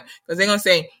they want. Because they're going to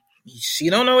say, she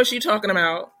don't know what she's talking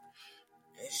about.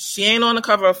 She ain't on the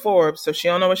cover of Forbes, so she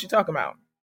don't know what she's talking about.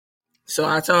 So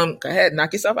I tell them, go ahead,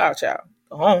 knock yourself out, child.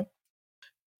 Go home.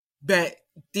 But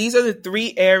these are the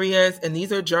 3 areas, and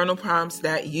these are journal prompts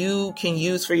that you can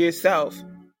use for yourself.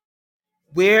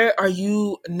 Where are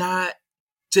you not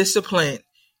disciplined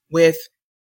with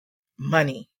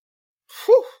money?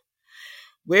 Whew.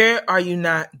 Where are you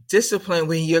not disciplined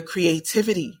with your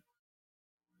creativity?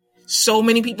 So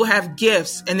many people have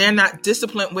gifts and they're not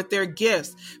disciplined with their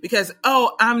gifts because,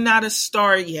 I'm not a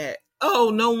star yet.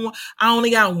 No, I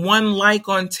only got 1 like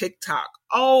on TikTok.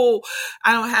 I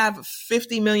don't have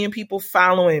 50 million people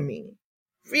following me.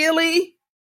 Really?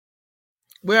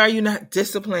 Where are you not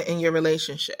disciplined in your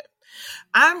relationship?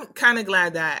 I'm kind of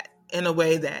glad that in a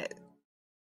way that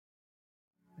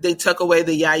they took away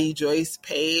the Yayi Joyce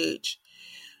page.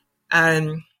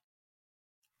 And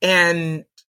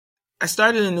I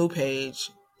started a new page,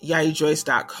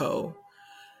 yayijoyce.co.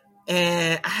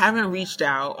 And I haven't reached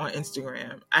out on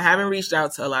Instagram. I haven't reached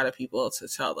out to a lot of people to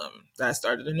tell them that I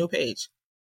started a new page.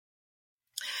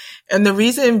 And the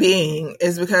reason being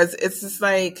is because it's just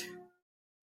like,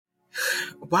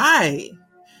 why?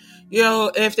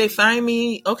 If they find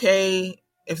me, okay.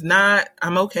 If not,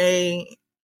 I'm okay.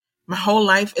 My whole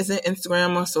life isn't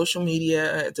Instagram or social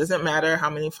media. It doesn't matter how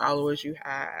many followers you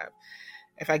have.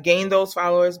 If I gain those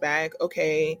followers back,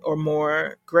 okay, or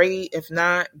more, great. If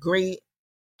not, great.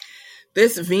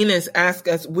 This Venus asks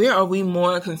us, where are we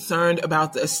more concerned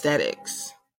about the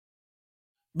aesthetics?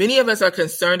 Many of us are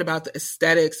concerned about the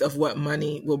aesthetics of what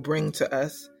money will bring to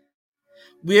us.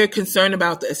 We're concerned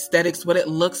about the aesthetics, what it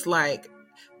looks like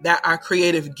that our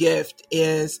creative gift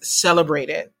is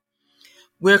celebrated.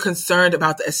 We're concerned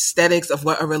about the aesthetics of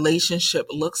what a relationship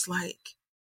looks like.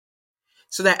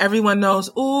 So that everyone knows,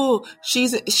 ooh,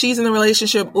 she's in a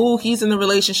relationship. Ooh, he's in a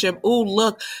relationship. Ooh,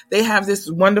 look, they have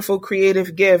this wonderful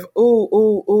creative gift. Ooh,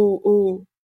 ooh, ooh, ooh.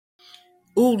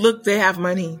 Ooh, look, they have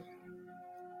money.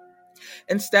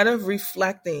 Instead of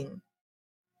reflecting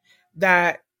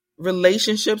that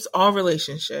all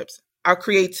relationships, our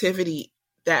creativity,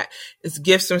 that is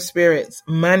gifts from spirits,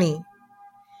 money.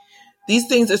 These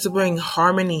things are to bring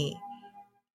harmony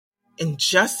and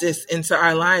justice into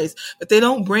our lives, but they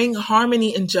don't bring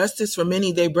harmony and justice for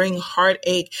many. They bring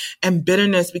heartache and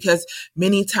bitterness because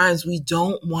many times we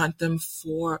don't want them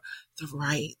for the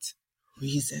right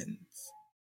reasons.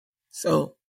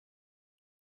 So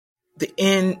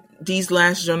these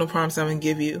last journal prompts I'm going to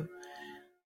give you,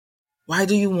 why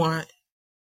do you want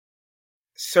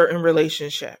certain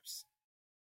relationships?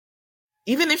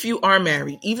 Even if you are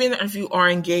married, even if you are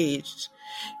engaged,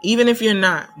 even if you're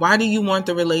not, why do you want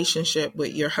the relationship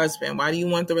with your husband? Why do you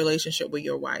want the relationship with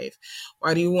your wife?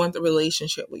 Why do you want the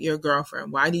relationship with your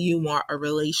girlfriend? Why do you want a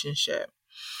relationship?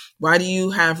 Why do you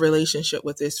have relationship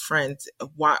with this friend?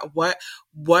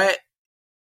 What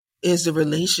is the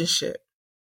relationship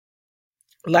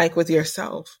like with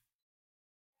yourself?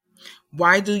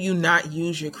 Why do you not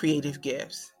use your creative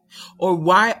gifts? Or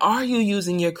why are you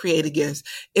using your creative gifts?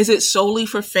 Is it solely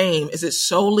for fame? Is it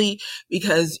solely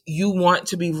because you want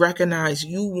to be recognized?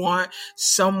 You want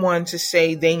someone to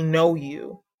say they know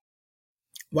you?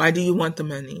 Why do you want the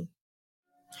money?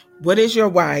 What is your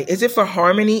why? Is it for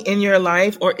harmony in your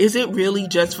life, or is it really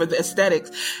just for the aesthetics?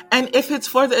 And if it's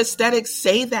for the aesthetics,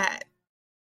 say that.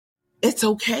 It's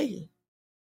okay.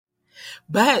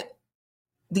 But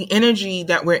the energy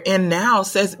that we're in now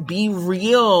says be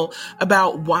real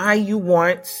about why you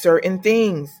want certain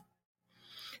things.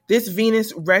 This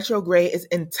Venus retrograde is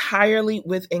entirely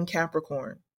within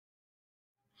Capricorn.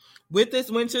 With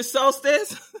this winter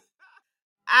solstice,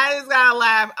 I just gotta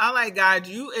laugh. I'm like, God,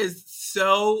 you is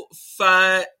so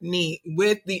funny.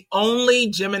 With the only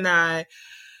Gemini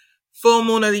full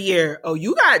moon of the year. Oh,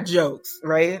 you got jokes,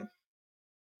 right?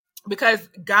 Because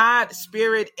God,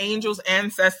 spirit, angels,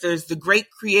 ancestors, the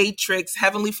great creatrix,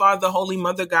 Heavenly Father, the Holy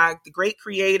Mother God, the great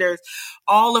creators,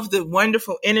 all of the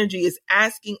wonderful energy is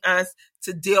asking us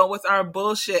to deal with our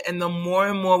bullshit. And the more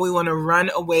and more we want to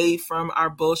run away from our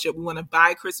bullshit, we want to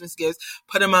buy Christmas gifts,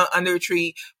 put them out under a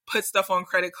tree, put stuff on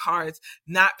credit cards,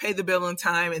 not pay the bill on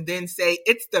time, and then say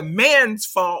it's the man's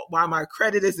fault while my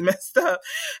credit is messed up.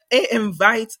 It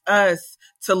invites us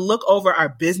to look over our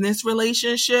business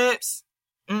relationships.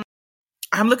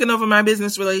 I'm looking over my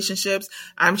business relationships.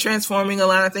 I'm transforming a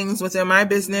lot of things within my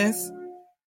business.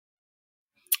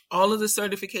 All of the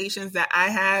certifications that I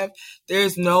have,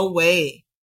 there's no way.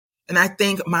 And I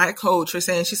thank my coach for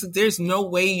saying, she said, there's no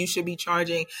way you should be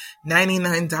charging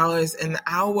 $99 an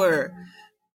hour.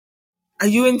 Are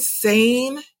you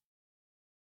insane?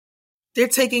 They're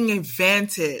taking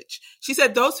advantage. She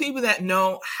said, those people that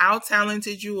know how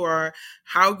talented you are,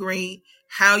 how great,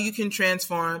 how you can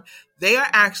transform, they are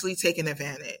actually taking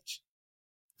advantage.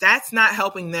 That's not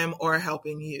helping them or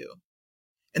helping you.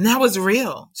 And that was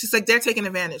real. She's like, they're taking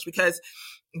advantage because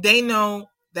they know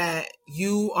that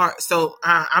you are. So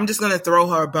I'm just going to throw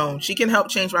her a bone. She can help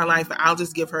change my life, but I'll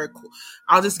just give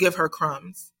her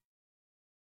crumbs.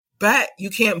 But you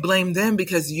can't blame them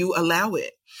because you allow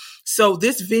it. So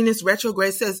this Venus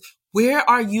retrograde says, where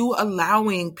are you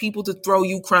allowing people to throw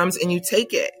you crumbs and you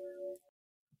take it?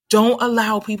 Don't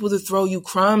allow people to throw you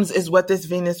crumbs is what this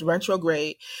Venus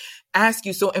retrograde asks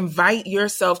you. So invite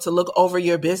yourself to look over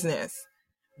your business.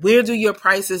 Where do your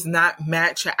prices not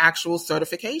match your actual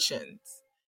certifications?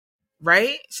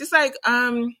 Right? She's like,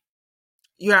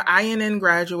 you're an INN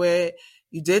graduate.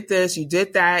 You did this, you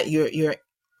did that. You're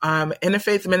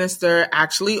interfaith minister,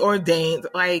 actually ordained,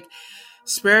 like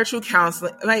spiritual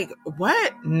counseling. Like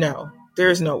what? No,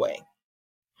 there's no way.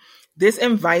 This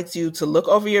invites you to look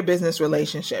over your business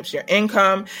relationships, your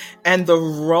income, and the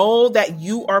role that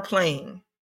you are playing.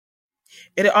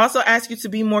 It also asks you to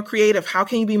be more creative. How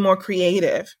can you be more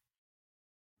creative?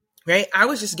 Right? I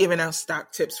was just giving out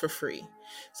stock tips for free.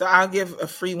 So I'll give a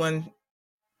free one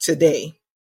today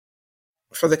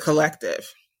for the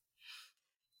collective.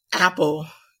 Apple,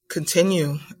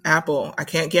 continue. Apple, I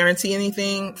can't guarantee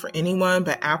anything for anyone,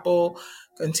 but Apple,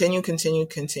 continue.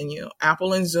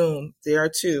 Apple and Zoom, there are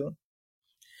two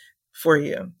for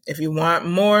you. If you want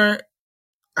more,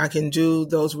 I can do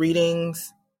those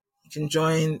readings. You can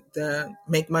join the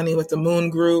Make Money with the Moon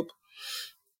group.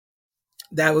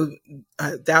 That will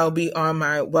be on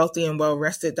my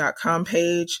wealthyandwellrested.com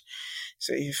page.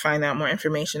 So you find out more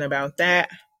information about that.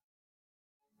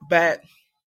 But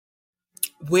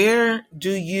where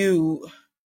do you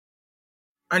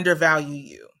undervalue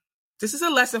you? This is a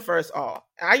lesson for us all.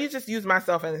 I just use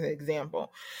myself as an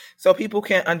example so people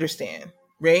can understand,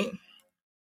 right?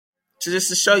 So just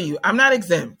to show you, I'm not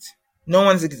exempt. No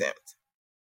one's exempt.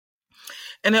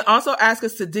 And it also asks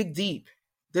us to dig deep.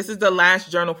 This is the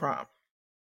last journal prompt.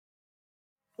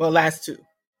 Well, last two.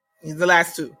 These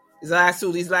last two.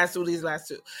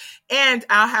 And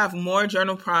I'll have more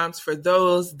journal prompts for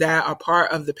those that are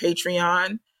part of the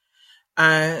Patreon.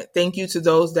 Thank you to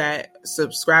those that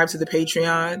subscribe to the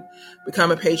Patreon. Become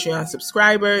a Patreon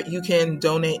subscriber. You can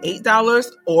donate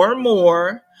 $8 or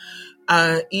more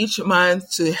each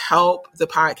month to help the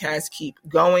podcast keep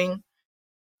going.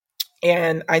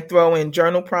 And I throw in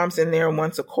journal prompts in there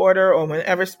once a quarter or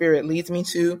whenever Spirit leads me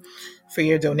to for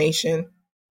your donation.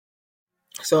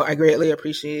 So I greatly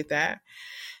appreciate that.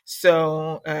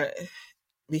 So,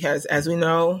 because as we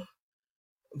know,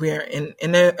 we're in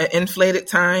an inflated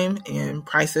time and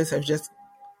prices have just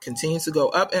continued to go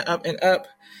up and up and up.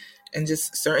 And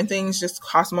just certain things just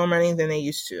cost more money than they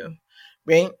used to,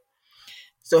 right?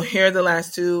 So here are the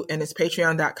last two, and it's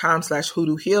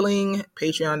patreon.com/hoodoo healing,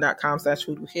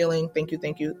 patreon.com/hoodoo healing. Thank you.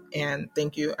 And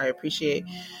thank you. I appreciate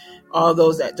all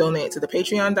those that donate to the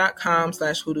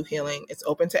patreon.com/hoodoo healing. It's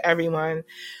open to everyone.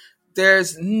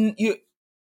 If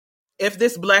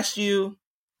these bless you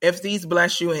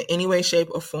in any way, shape,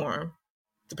 or form,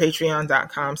 the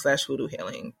patreon.com/hoodoo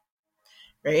healing,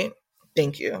 right?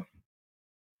 Thank you.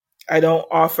 I don't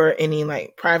offer any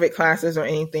like private classes or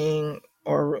anything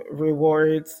or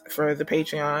rewards for the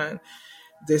Patreon.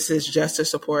 This is just to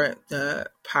support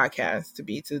the podcast to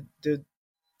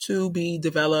be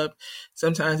developed.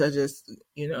 Sometimes I just,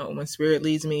 when Spirit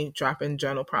leads me, drop in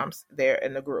journal prompts there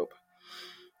in the group.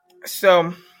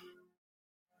 So,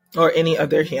 or any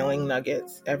other healing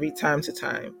nuggets every time to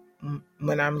time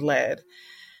when I'm led.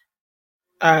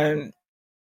 Are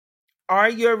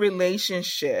your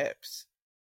relationships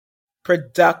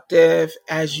productive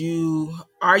as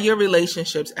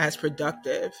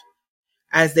productive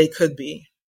as they could be?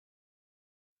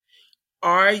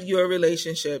 Are your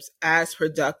relationships as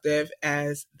productive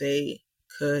as they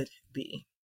could be?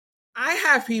 I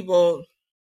have people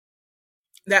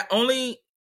that only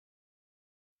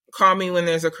call me when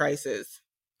there's a crisis.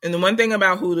 And the one thing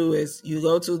about Hoodoo is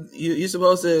you're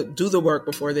supposed to do the work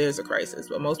before there's a crisis,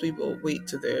 but most people wait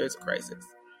till there's a crisis.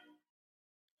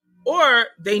 Or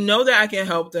they know that I can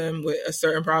help them with a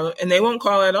certain problem and they won't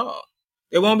call at all.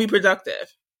 They won't be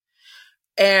productive.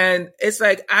 And it's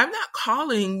like, I'm not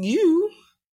calling you,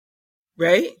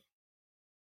 right?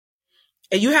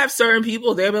 And you have certain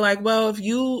people, they'll be like, well, if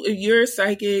you're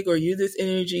psychic or you're this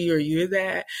energy or you're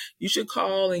that, you should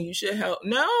call and you should help.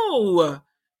 No,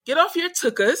 get off your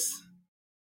tuchus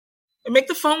and make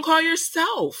the phone call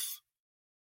yourself.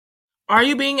 Are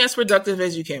you being as productive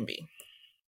as you can be?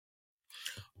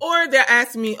 Or they're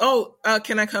asking me,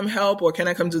 can I come help or can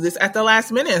I come do this at the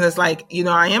last minute? And it's like,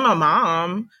 I am a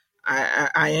mom.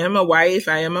 I am a wife.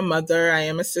 I am a mother. I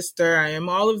am a sister. I am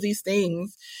all of these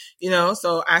things,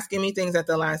 so asking me things at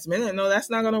the last minute, no, that's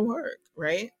not going to work,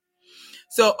 right?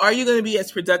 So are you going to be as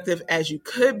productive as you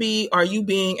could be? Are you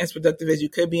being as productive as you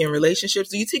could be in relationships?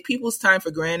 Do you take people's time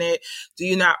for granted? Do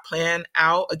you not plan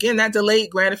out? Again, that delayed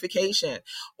gratification.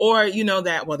 Or,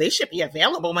 that, well, they should be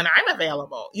available when I'm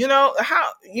available. We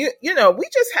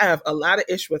just have a lot of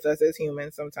ish with us as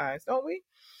humans sometimes, don't we?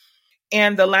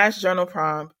 And the last journal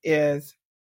prompt is,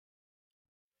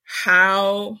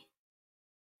 how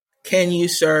can you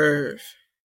serve?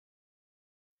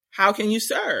 How can you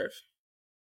serve?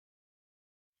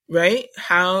 Right?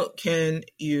 How can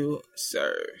you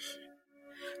serve?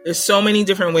 There's so many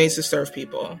different ways to serve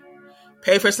people.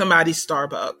 Pay for somebody's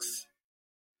Starbucks.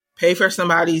 Pay for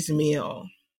somebody's meal.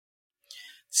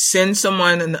 Send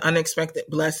someone an unexpected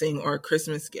blessing or a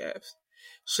Christmas gift.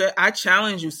 I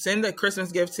challenge you, send a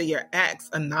Christmas gift to your ex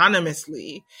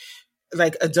anonymously.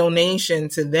 like a donation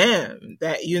to them,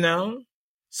 that, you know,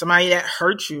 somebody that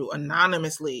hurt you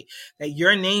anonymously, that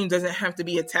your name doesn't have to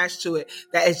be attached to it,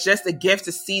 that it's just a gift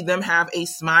to see them have a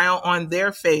smile on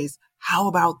their face. How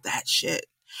about that shit?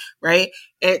 Right?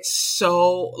 It's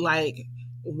so like,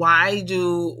 why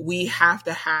do we have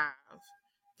to have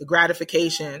the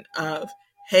gratification of,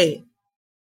 hey,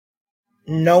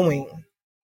 knowing,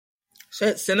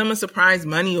 shit, send them a surprise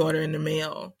money order in the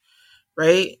mail,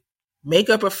 right? Make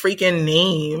up a freaking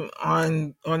name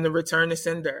on the return to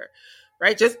sender,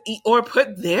 right? Just or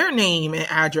put their name and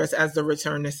address as the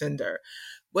return to sender.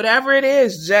 Whatever it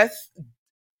is, just,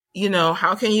 you know,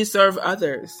 how can you serve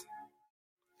others?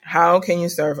 How can you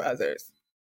serve others?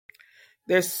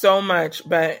 There's so much,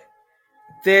 but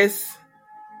this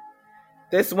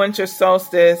winter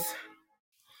solstice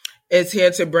is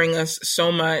here to bring us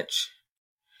so much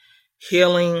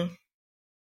healing,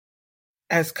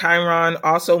 as Chiron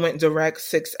also went direct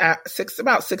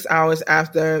about 6 hours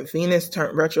after Venus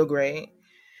turned retrograde.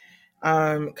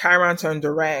 Chiron turned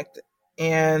direct,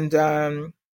 and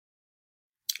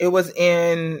it was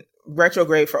in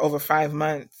retrograde for over 5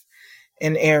 months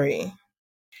in Aries.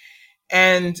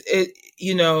 And it,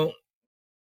 you know,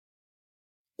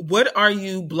 what are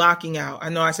you blocking out? I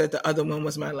know I said the other one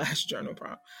was my last journal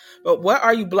prompt, but what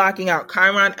are you blocking out?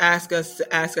 Chiron asks us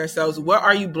to ask ourselves, what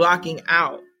are you blocking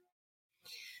out?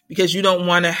 Because you don't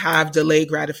want to have delayed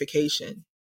gratification.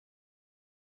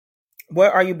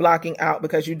 What are you blocking out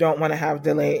because you don't want to have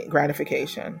delayed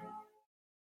gratification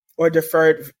or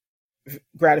deferred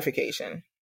gratification?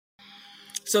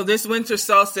 So this winter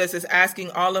solstice is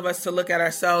asking all of us to look at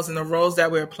ourselves and the roles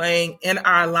that we're playing in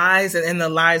our lives and in the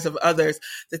lives of others.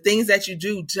 The things that you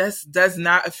do just does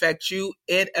not affect you.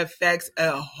 It affects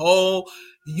a whole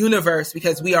universe,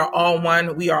 because we are all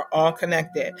one. We are all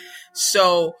connected.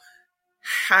 So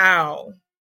how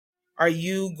are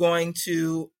you going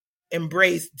to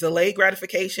embrace delayed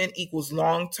gratification equals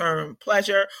long-term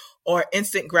pleasure, or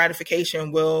instant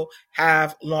gratification will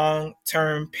have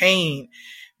long-term pain?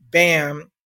 Bam,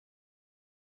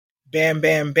 bam,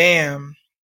 bam, bam.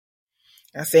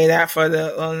 I say that for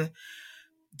the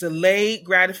delayed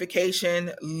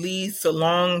gratification leads to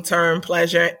long-term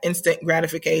pleasure. Instant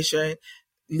gratification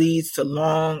leads to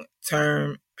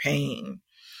long-term pain.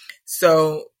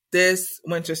 So this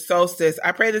winter solstice,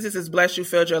 I pray that this has blessed you,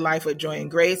 filled your life with joy and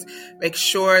grace. Make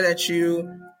sure that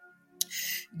you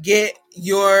get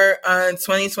your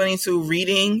 2022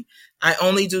 reading. I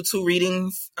only do 2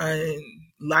 readings on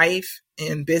life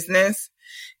and business,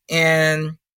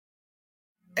 and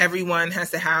everyone has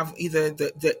to have either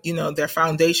their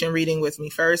foundation reading with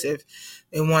me first if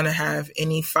they want to have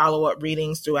any follow-up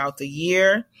readings throughout the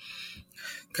year,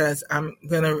 because I'm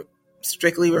going to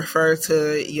strictly refer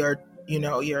to your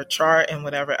chart and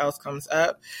whatever else comes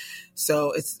up.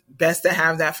 So it's best to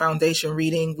have that foundation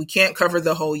reading. We can't cover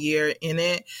the whole year in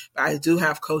it, but I do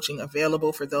have coaching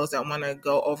available for those that want to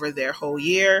go over their whole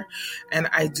year. And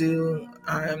I do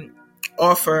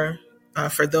offer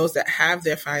for those that have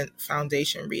their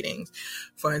foundation readings,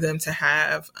 for them to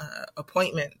have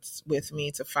appointments with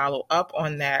me to follow up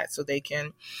on that, so they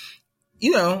can,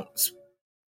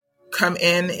 come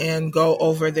in and go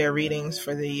over their readings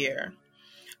for the year.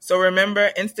 So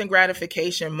remember, instant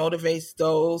gratification motivates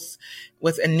those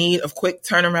with a need of quick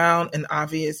turnaround and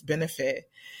obvious benefit.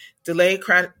 Delayed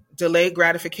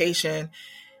gratification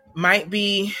might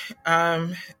be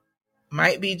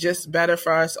just better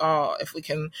for us all if we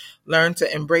can learn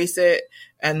to embrace it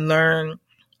and learn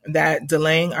that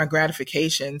delaying our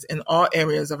gratifications in all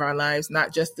areas of our lives,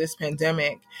 not just this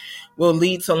pandemic, will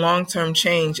lead to long-term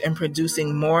change and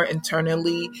producing more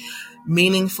internally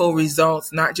meaningful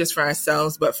results, not just for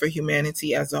ourselves, but for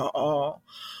humanity as a whole.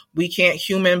 We can't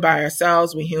human by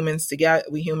ourselves. We human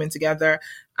together.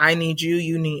 I need you.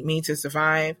 You need me to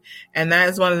survive. And that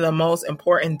is one of the most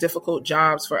important, difficult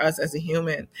jobs for us as a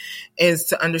human, is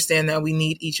to understand that we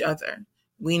need each other.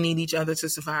 We need each other to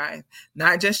survive.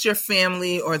 Not just your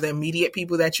family or the immediate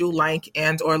people that you like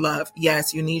and or love.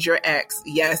 Yes, you need your ex.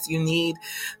 Yes, you need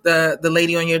the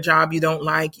lady on your job you don't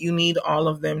like. You need all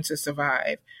of them to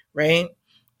survive, right?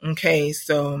 Okay,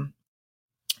 so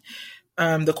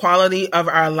the quality of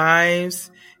our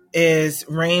lives is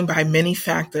reigned by many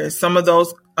factors, some of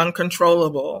those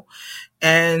uncontrollable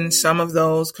and some of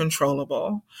those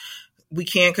controllable. We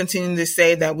can't continue to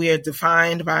say that we are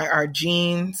defined by our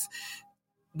genes.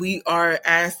 We are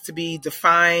asked to be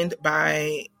defined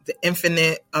by the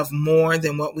infinite of more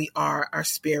than what we are, our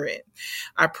spirit.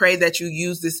 I pray that you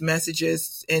use these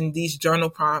messages and these journal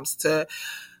prompts to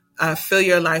fill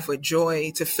your life with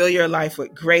joy, to fill your life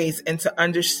with grace, and to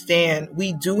understand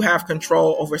we do have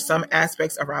control over some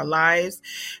aspects of our lives,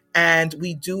 and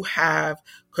we do have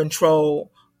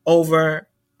control over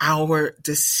our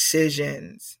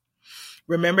decisions.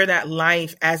 Remember that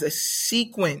life as a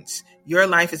sequence. Your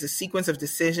life is a sequence of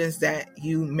decisions that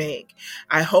you make.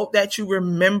 I hope that you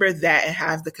remember that and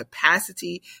have the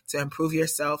capacity to improve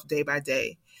yourself day by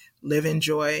day. Live in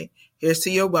joy. Here's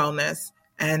to your wellness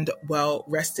and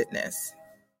well-restedness.